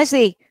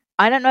honestly,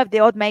 I don't know if the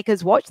odd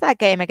makers watched that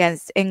game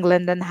against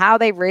England and how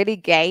they really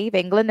gave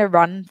England a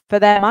run for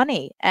their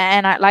money.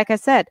 And like I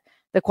said,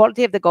 the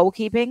quality of the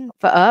goalkeeping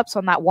for Earps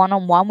on that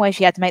one-on-one where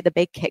she had to make the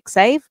big kick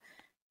save.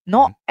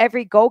 Not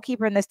every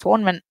goalkeeper in this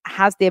tournament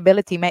has the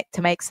ability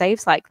to make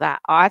saves like that.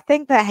 I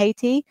think that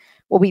Haiti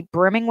will be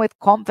brimming with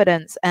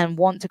confidence and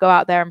want to go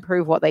out there and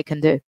prove what they can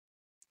do.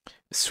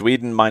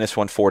 Sweden minus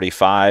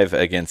 145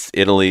 against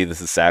Italy. This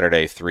is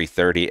Saturday,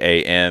 3:30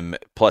 a.m.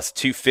 Plus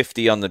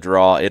 250 on the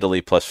draw.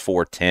 Italy plus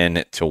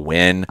 410 to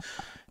win.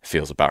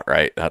 Feels about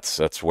right.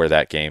 That's where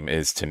that game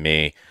is to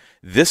me.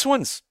 This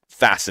one's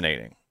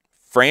fascinating.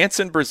 France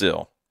and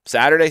Brazil,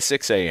 Saturday,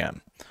 6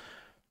 a.m.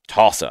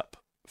 Toss-up.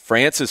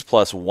 France is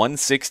plus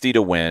 160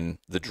 to win.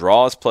 The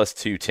draw is plus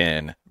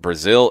 210.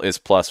 Brazil is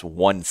plus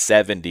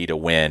 170 to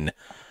win.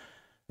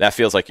 That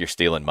feels like you're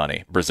stealing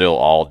money. Brazil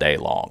all day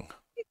long.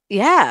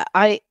 Yeah,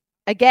 I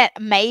get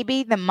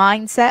maybe the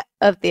mindset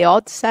of the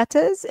odds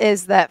setters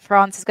is that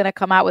France is going to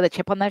come out with a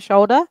chip on their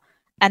shoulder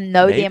and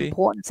know the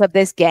importance of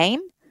this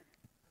game.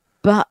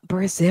 But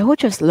Brazil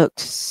just looked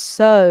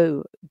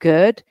so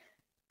good.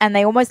 And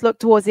they almost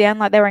looked towards the end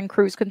like they were in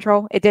cruise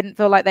control. It didn't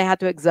feel like they had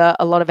to exert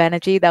a lot of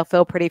energy. They'll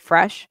feel pretty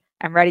fresh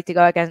and ready to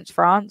go against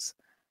France.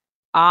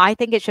 I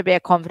think it should be a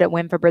confident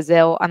win for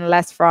Brazil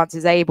unless France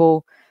is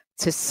able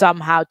to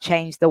somehow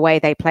change the way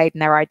they played in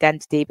their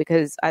identity,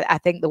 because I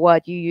think the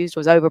word you used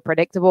was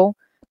over-predictable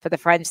for the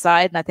French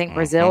side. And I think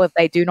Brazil, if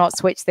they do not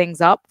switch things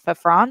up for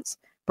France,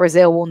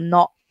 Brazil will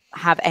not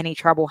have any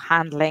trouble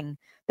handling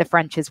the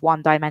French's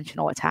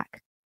one-dimensional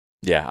attack.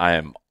 Yeah, I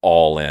am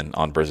all in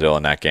on Brazil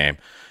in that game.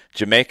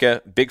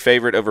 Jamaica, big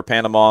favorite over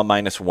Panama,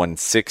 minus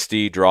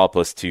 160, draw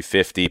plus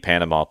 250,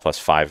 Panama plus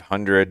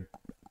 500.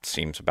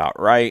 Seems about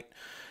right.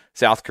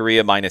 South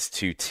Korea minus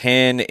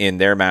 210 in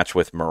their match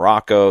with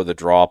Morocco. The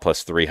draw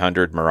plus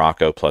 300,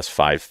 Morocco plus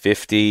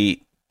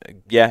 550.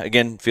 Yeah,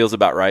 again, feels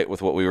about right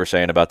with what we were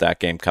saying about that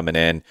game coming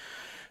in.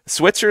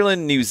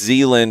 Switzerland, New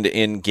Zealand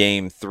in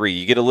game 3.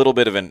 You get a little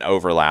bit of an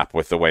overlap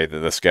with the way that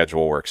the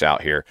schedule works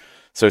out here.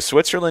 So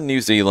Switzerland,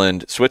 New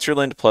Zealand,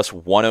 Switzerland plus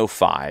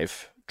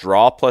 105,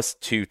 draw plus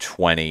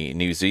 220,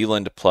 New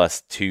Zealand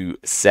plus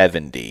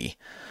 270.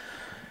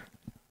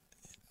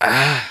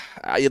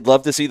 I'd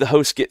love to see the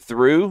host get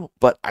through,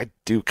 but I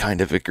do kind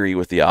of agree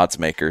with the odds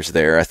makers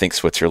there. I think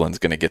Switzerland's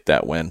going to get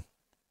that win.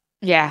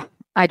 Yeah,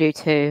 I do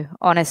too.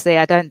 Honestly,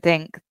 I don't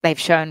think they've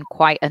shown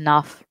quite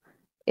enough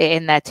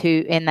in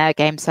their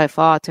game so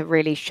far to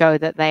really show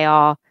that they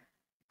are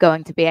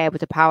going to be able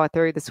to power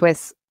through the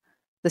Swiss.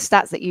 The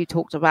stats that you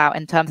talked about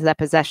in terms of their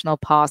possessional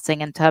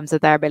passing, in terms of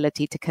their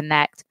ability to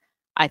connect,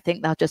 I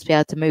think they'll just be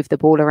able to move the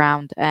ball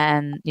around,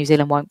 and New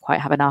Zealand won't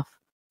quite have enough.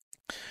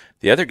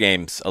 The other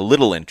game's a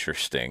little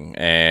interesting,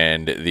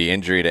 and the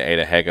injury to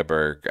Ada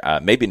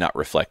Hegerberg maybe not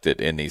reflected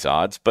in these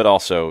odds, but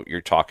also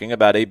you're talking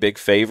about a big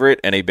favorite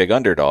and a big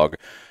underdog.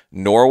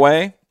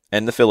 Norway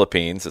and the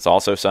Philippines. It's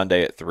also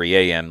Sunday at 3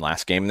 a.m.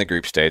 Last game in the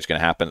group stage, going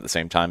to happen at the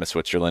same time as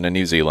Switzerland and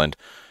New Zealand.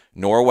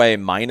 Norway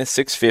minus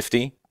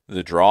 650,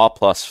 the draw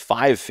plus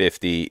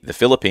 550, the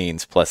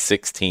Philippines plus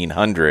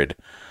 1600.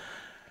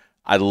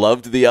 I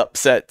loved the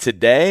upset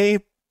today,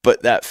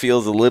 but that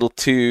feels a little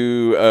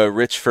too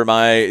rich for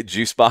my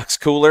juice box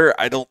cooler.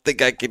 I don't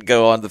think I could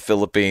go on the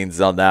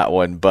Philippines on that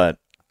one, but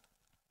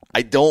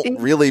I don't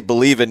really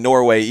believe in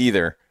Norway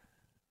either.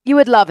 You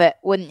would love it,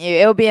 wouldn't you?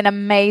 It would be an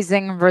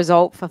amazing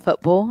result for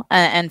football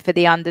and for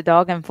the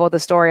underdog and for the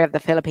story of the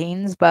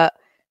Philippines. But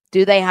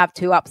do they have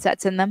 2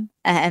 upsets in them?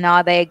 And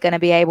are they going to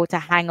be able to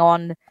hang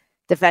on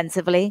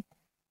defensively?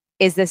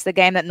 Is this the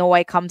game that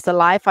Norway comes to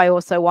life? I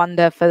also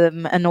wonder,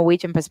 from a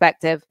Norwegian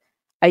perspective,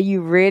 are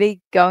you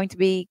really going to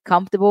be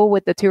comfortable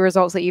with the 2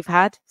 results that you've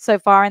had so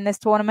far in this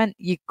tournament?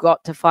 You've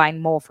got to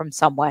find more from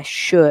somewhere,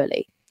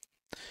 surely.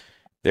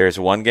 There's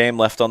one game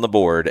left on the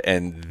board,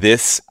 and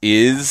this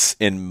is,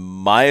 in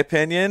my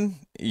opinion,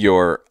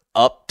 your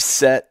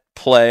upset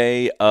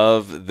play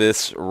of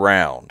this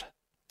round.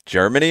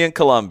 Germany and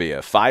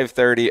Colombia,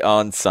 5:30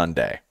 on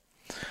Sunday.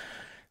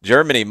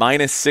 Germany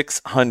minus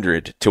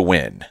 600 to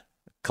win.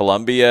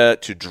 Colombia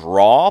to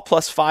draw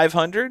plus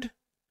 500.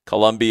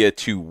 Colombia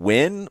to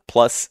win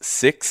plus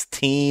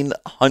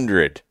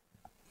 1,600.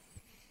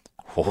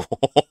 It's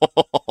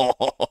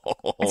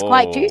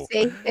quite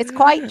juicy. It's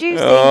quite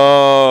juicy.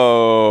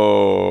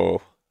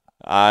 Oh,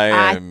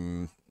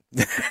 I'm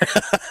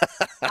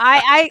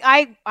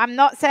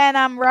not saying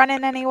I'm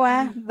running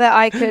anywhere that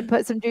I could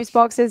put some juice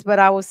boxes, but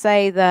I will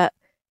say that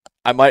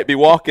I might be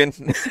walking.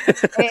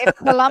 If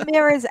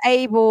Colombia is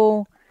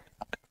able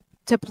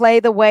to play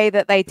the way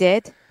that they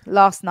did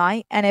last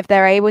night, and if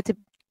they're able to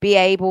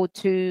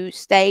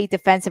stay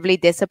defensively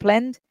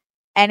disciplined,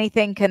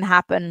 anything can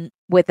happen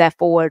with their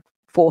forward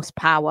force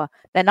power.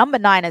 They're number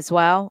 9 as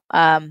well.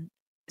 Usme?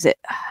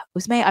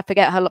 I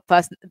forget her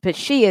first, but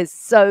she is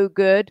so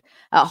good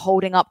at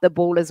holding up the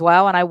ball as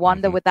well. And I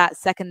wonder with that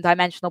second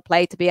dimensional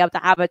play to be able to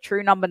have a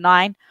true number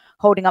 9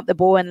 holding up the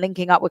ball and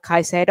linking up with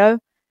Caicedo,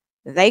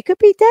 they could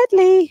be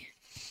deadly.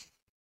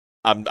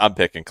 I'm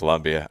picking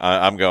Colombia.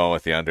 I'm going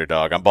with the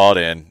underdog. I'm bought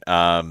in.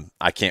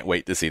 I can't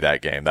wait to see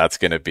that game. That's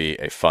going to be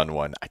a fun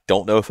one. I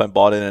don't know if I'm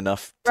bought in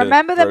enough to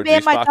remember them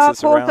being my dark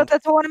horse at the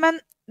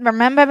tournament?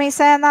 Remember me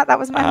saying that? That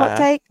was my hot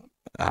take.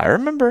 I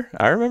remember.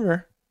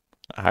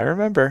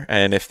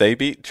 And if they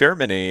beat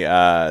Germany,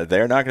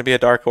 they're not going to be a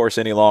dark horse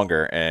any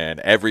longer. And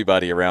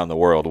everybody around the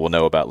world will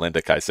know about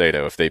Linda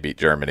Caicedo if they beat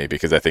Germany,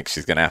 because I think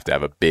she's going to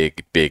have a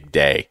big, big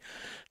day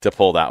to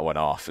pull that one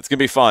off. It's going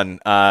to be fun.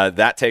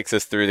 That takes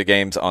us through the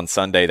games on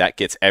Sunday. That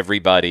gets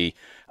everybody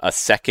a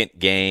second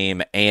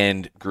game,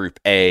 and Group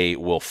A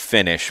will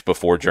finish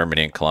before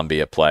Germany and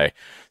Colombia play.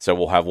 So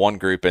we'll have one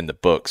group in the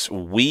books.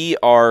 We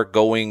are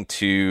going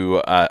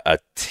to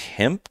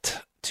attempt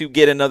to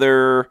get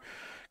another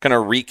kind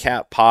of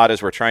recap pod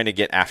as we're trying to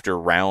get after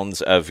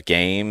rounds of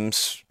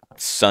games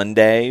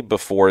Sunday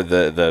before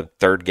the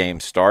third game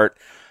start.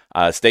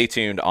 Stay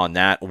tuned on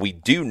that. We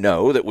do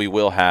know that we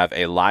will have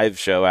a live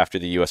show after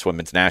the U.S.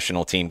 Women's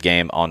National Team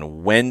game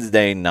on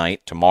Wednesday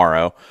night,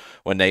 tomorrow,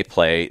 when they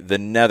play the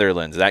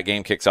Netherlands. That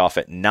game kicks off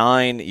at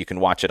 9. You can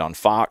watch it on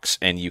Fox,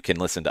 and you can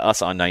listen to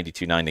us on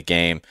 92.9 The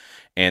Game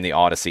and the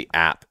Audacy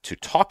app to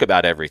talk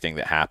about everything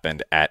that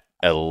happened at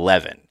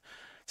 11.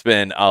 It's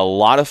been a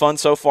lot of fun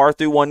so far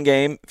through one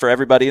game for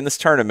everybody in this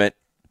tournament.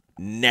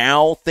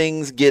 Now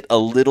things get a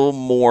little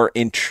more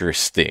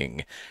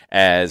interesting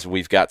as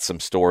we've got some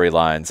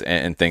storylines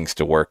and things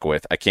to work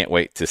with. I can't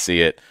wait to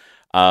see it.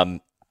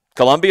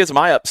 Colombia's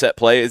my upset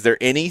play. Is there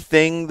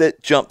anything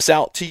that jumps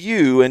out to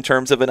you in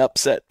terms of an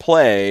upset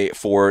play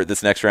for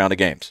this next round of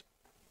games?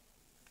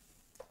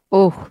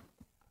 Oh,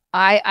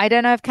 I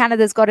don't know if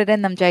Canada's got it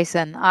in them,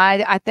 Jason.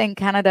 I think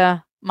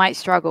Canada might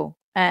struggle,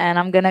 and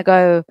I'm going to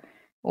go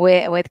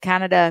with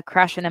Canada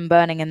crashing and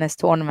burning in this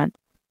tournament.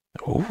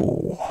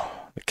 Ooh.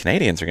 The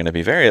Canadians are going to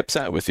be very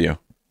upset with you.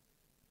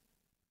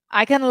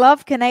 I can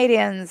love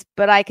Canadians,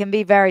 but I can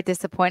be very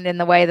disappointed in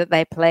the way that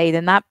they played.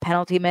 And that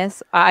penalty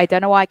miss, I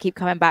don't know why I keep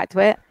coming back to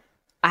it.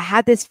 I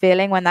had this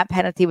feeling when that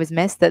penalty was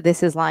missed that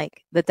this is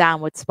like the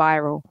downward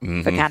spiral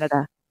for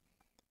Canada.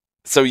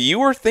 So you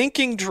were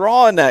thinking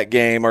draw in that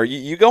game. Are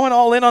you going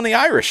all in on the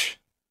Irish?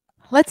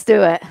 Let's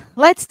do it.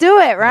 Let's do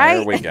it, right?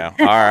 There we go.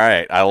 All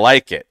right. I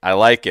like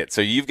it.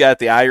 So you've got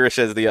the Irish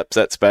as the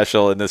upset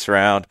special in this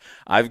round.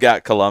 I've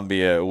got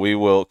Colombia. We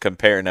will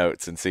compare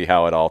notes and see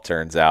how it all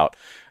turns out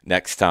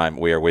next time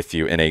we are with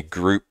you in a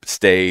group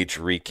stage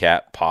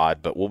recap pod.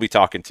 But we'll be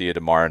talking to you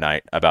tomorrow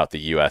night about the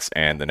U.S.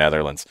 and the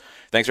Netherlands.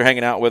 Thanks for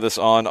hanging out with us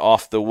on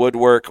Off the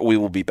Woodwork. We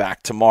will be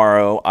back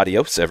tomorrow.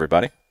 Adios,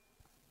 everybody.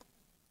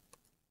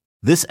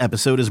 This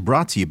episode is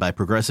brought to you by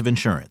Progressive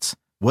Insurance.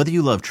 Whether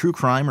you love true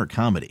crime or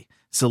comedy,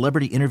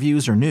 celebrity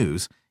interviews or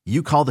news,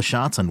 you call the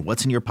shots on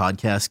what's in your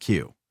podcast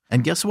queue.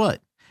 And guess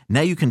what?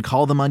 Now you can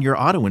call them on your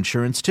auto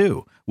insurance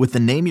too with the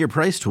Name Your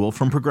Price tool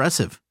from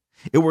Progressive.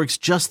 It works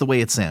just the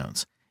way it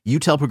sounds. You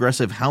tell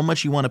Progressive how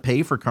much you want to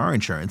pay for car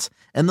insurance,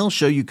 and they'll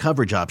show you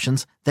coverage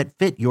options that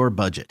fit your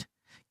budget.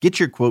 Get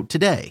your quote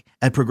today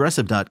at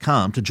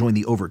Progressive.com to join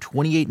the over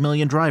 28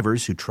 million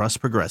drivers who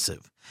trust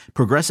Progressive.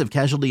 Progressive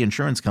Casualty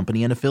Insurance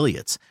Company and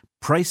Affiliates.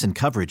 Price and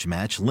coverage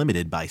match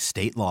limited by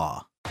state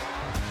law.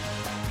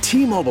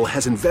 T-Mobile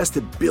has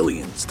invested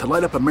billions to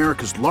light up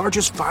America's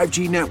largest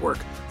 5G network,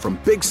 from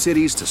big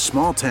cities to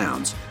small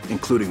towns,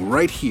 including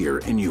right here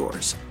in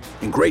yours.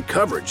 And great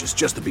coverage is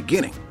just the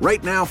beginning.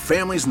 Right now,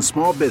 families and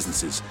small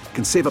businesses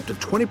can save up to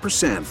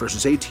 20%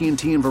 versus AT&T and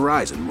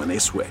Verizon when they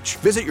switch.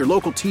 Visit your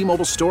local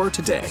T-Mobile store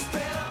today.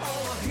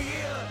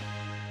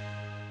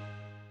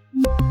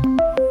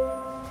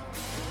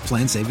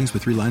 Plan savings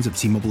with 3 lines of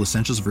T-Mobile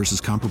Essentials versus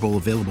comparable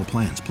available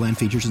plans. Plan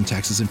features and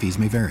taxes and fees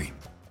may vary.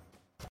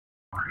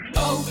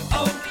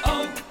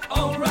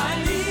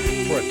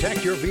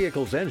 Protect your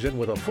vehicle's engine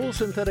with a full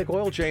synthetic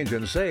oil change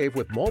and save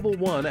with Mobil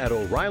 1 at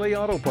O'Reilly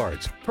Auto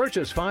Parts.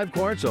 Purchase 5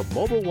 quarts of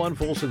Mobil 1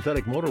 full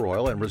synthetic motor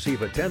oil and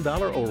receive a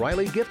 $10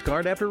 O'Reilly gift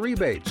card after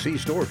rebate. See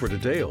store for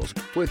details.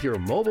 With your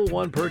Mobil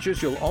 1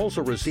 purchase, you'll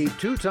also receive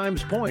 2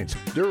 times points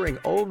during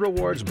O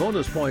Rewards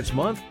Bonus Points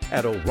Month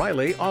at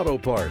O'Reilly Auto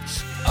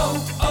Parts.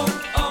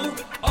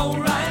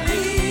 O'Reilly.